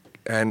 and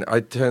I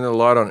turn the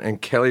light on, and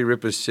Kelly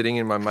Ripa's sitting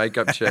in my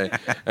makeup chair,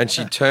 and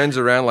she turns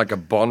around like a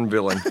Bond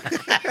villain.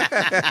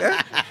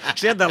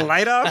 She had the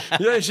light off?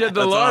 Yeah, she had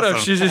the That's light awesome.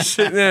 off. She's just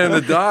sitting there in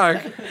the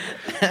dark.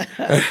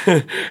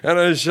 And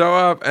I show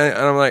up, and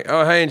I'm like,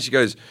 "Oh, hey." And she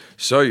goes,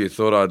 "So you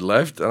thought I'd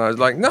left?" And I was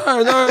like, no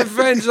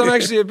offense. I'm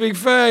actually a big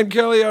fan,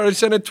 Kelly. I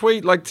sent a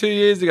tweet like 2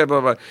 years ago,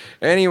 blah, blah.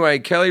 Anyway,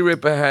 Kelly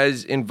Ripa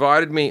has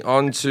invited me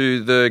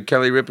onto the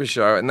Kelly Ripa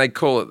show, and they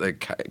call it the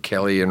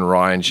Kelly and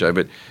Ryan show,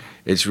 but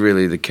it's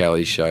really the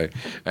Kelly show.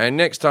 And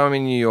next time I'm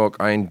in New York,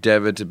 I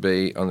endeavor to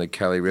be on the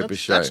Kelly Ripa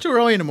show. That's too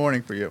early in the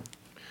morning for you.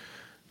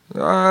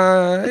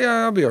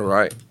 Yeah, I'll be all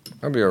right.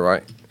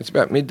 It's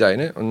about midday,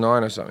 isn't it? Or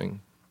 9 or something.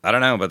 I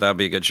don't know, but that'd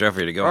be a good show for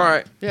you to go All on.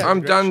 right, Yeah,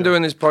 I'm great done show.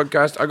 doing this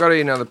podcast. I got to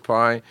eat another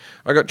pie.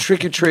 I got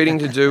trick-or-treating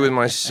to do with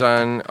my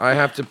son. I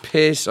have to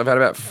piss. I've had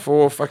about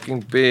 4 fucking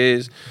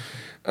beers.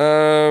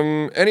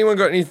 Anyone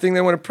got anything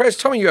they want to press?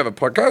 Tommy, you have a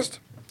podcast?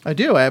 I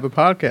do. I have a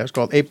podcast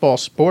called 8 Ball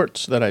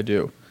Sports that I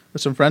do.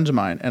 with some friends of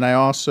mine. And I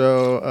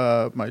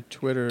also, my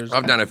Twitter's...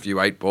 I've done a few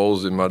 8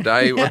 balls in my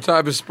day. What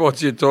type of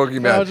sports are you talking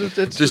about? No,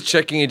 just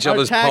checking each our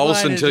other's tagline pulse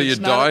is until you it's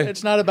die?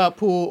 It's not about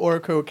pool or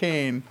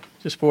cocaine.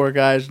 Just 4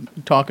 guys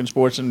talking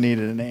sports and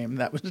needed a name.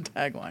 That was the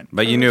tagline.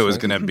 But you knew it was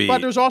going to be. But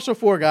there's also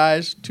 4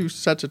 guys, 2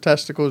 sets of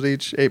testicles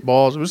each, 8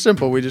 balls. It was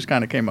simple. We just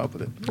kind of came up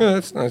with it. Yeah,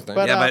 that's nice.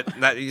 But, yeah,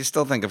 but you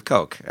still think of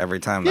Coke every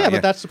time. Yeah, though,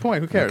 but that's the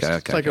point. Who cares? Okay,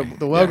 It's like okay.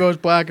 the logo is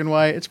black and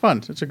white. It's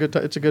fun. It's a good.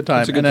 It's a good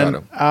time. It's a good and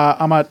title. then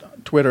I'm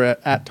at Twitter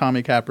at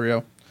Tommy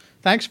Caprio.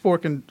 Thanks,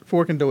 Fork and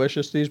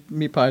Delicious. These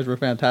meat pies were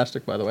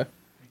fantastic, by the way.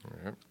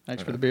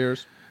 Thanks for the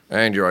beers.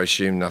 Andrew, I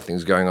assume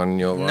nothing's going on in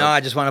your life. No, I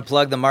just want to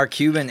plug the Mark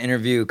Cuban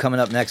interview coming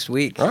up next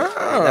week. Oh.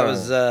 That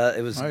was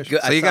it was Nice. good.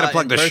 So you got to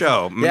plug the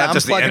show, Yeah, not I'm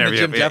just the plugging interview.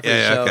 Jim Jeffries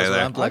yeah, show. okay, So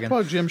there. I'm I plugging.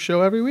 plug Jim's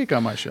show every week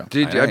on my show. Have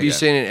you yeah.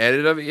 seen an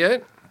edit of it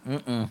yet?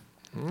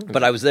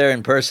 But I was there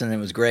in person. And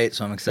it was great.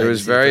 So I'm excited. It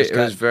was to see the first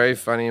cut. very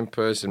funny in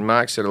person.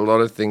 Mark said a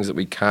lot of things that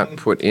we can't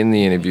put in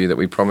the interview that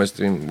we promised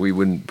him we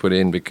wouldn't put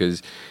in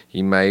because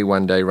he may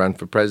one day run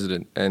for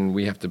president, and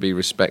we have to be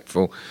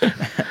respectful.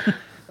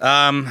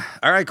 All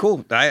right,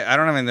 cool. I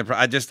don't have anything.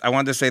 I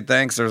wanted to say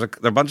thanks. There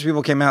a bunch of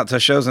people came out to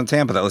shows in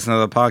Tampa that listen to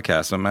the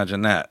podcast. So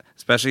imagine that.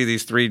 Especially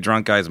these 3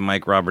 drunk guys,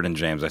 Mike, Robert, and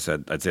James. I'd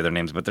say their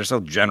names, but they're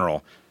so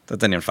general that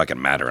doesn't even fucking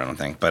matter. I don't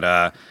think. But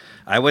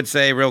I would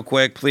say real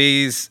quick,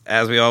 please,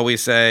 as we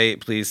always say,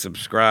 please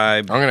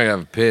subscribe. I'm gonna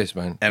have a piss,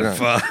 man. And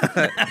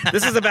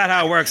this is about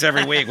how it works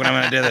every week when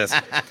I'm going to do this.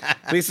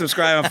 Please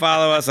subscribe and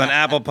follow us on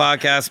Apple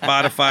Podcasts,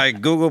 Spotify,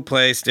 Google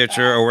Play,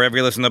 Stitcher, or wherever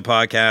you listen to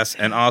podcasts.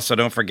 And also,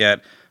 don't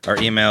forget, our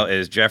email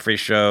is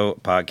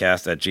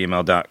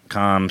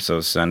jeffreyshowpodcast@gmail.com. So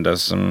send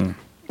us some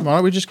Why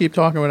don't we just keep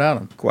talking without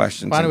him?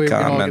 questions Finally, and we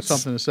can all get comments.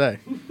 something to say.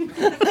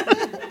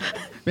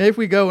 Maybe if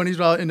we go and he's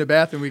all in the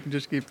bathroom, we can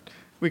just keep.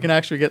 We can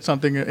actually get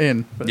something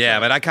in. Yeah,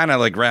 but I kind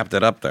of like wrapped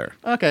it up there.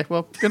 Okay.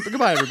 Well,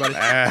 goodbye, everybody.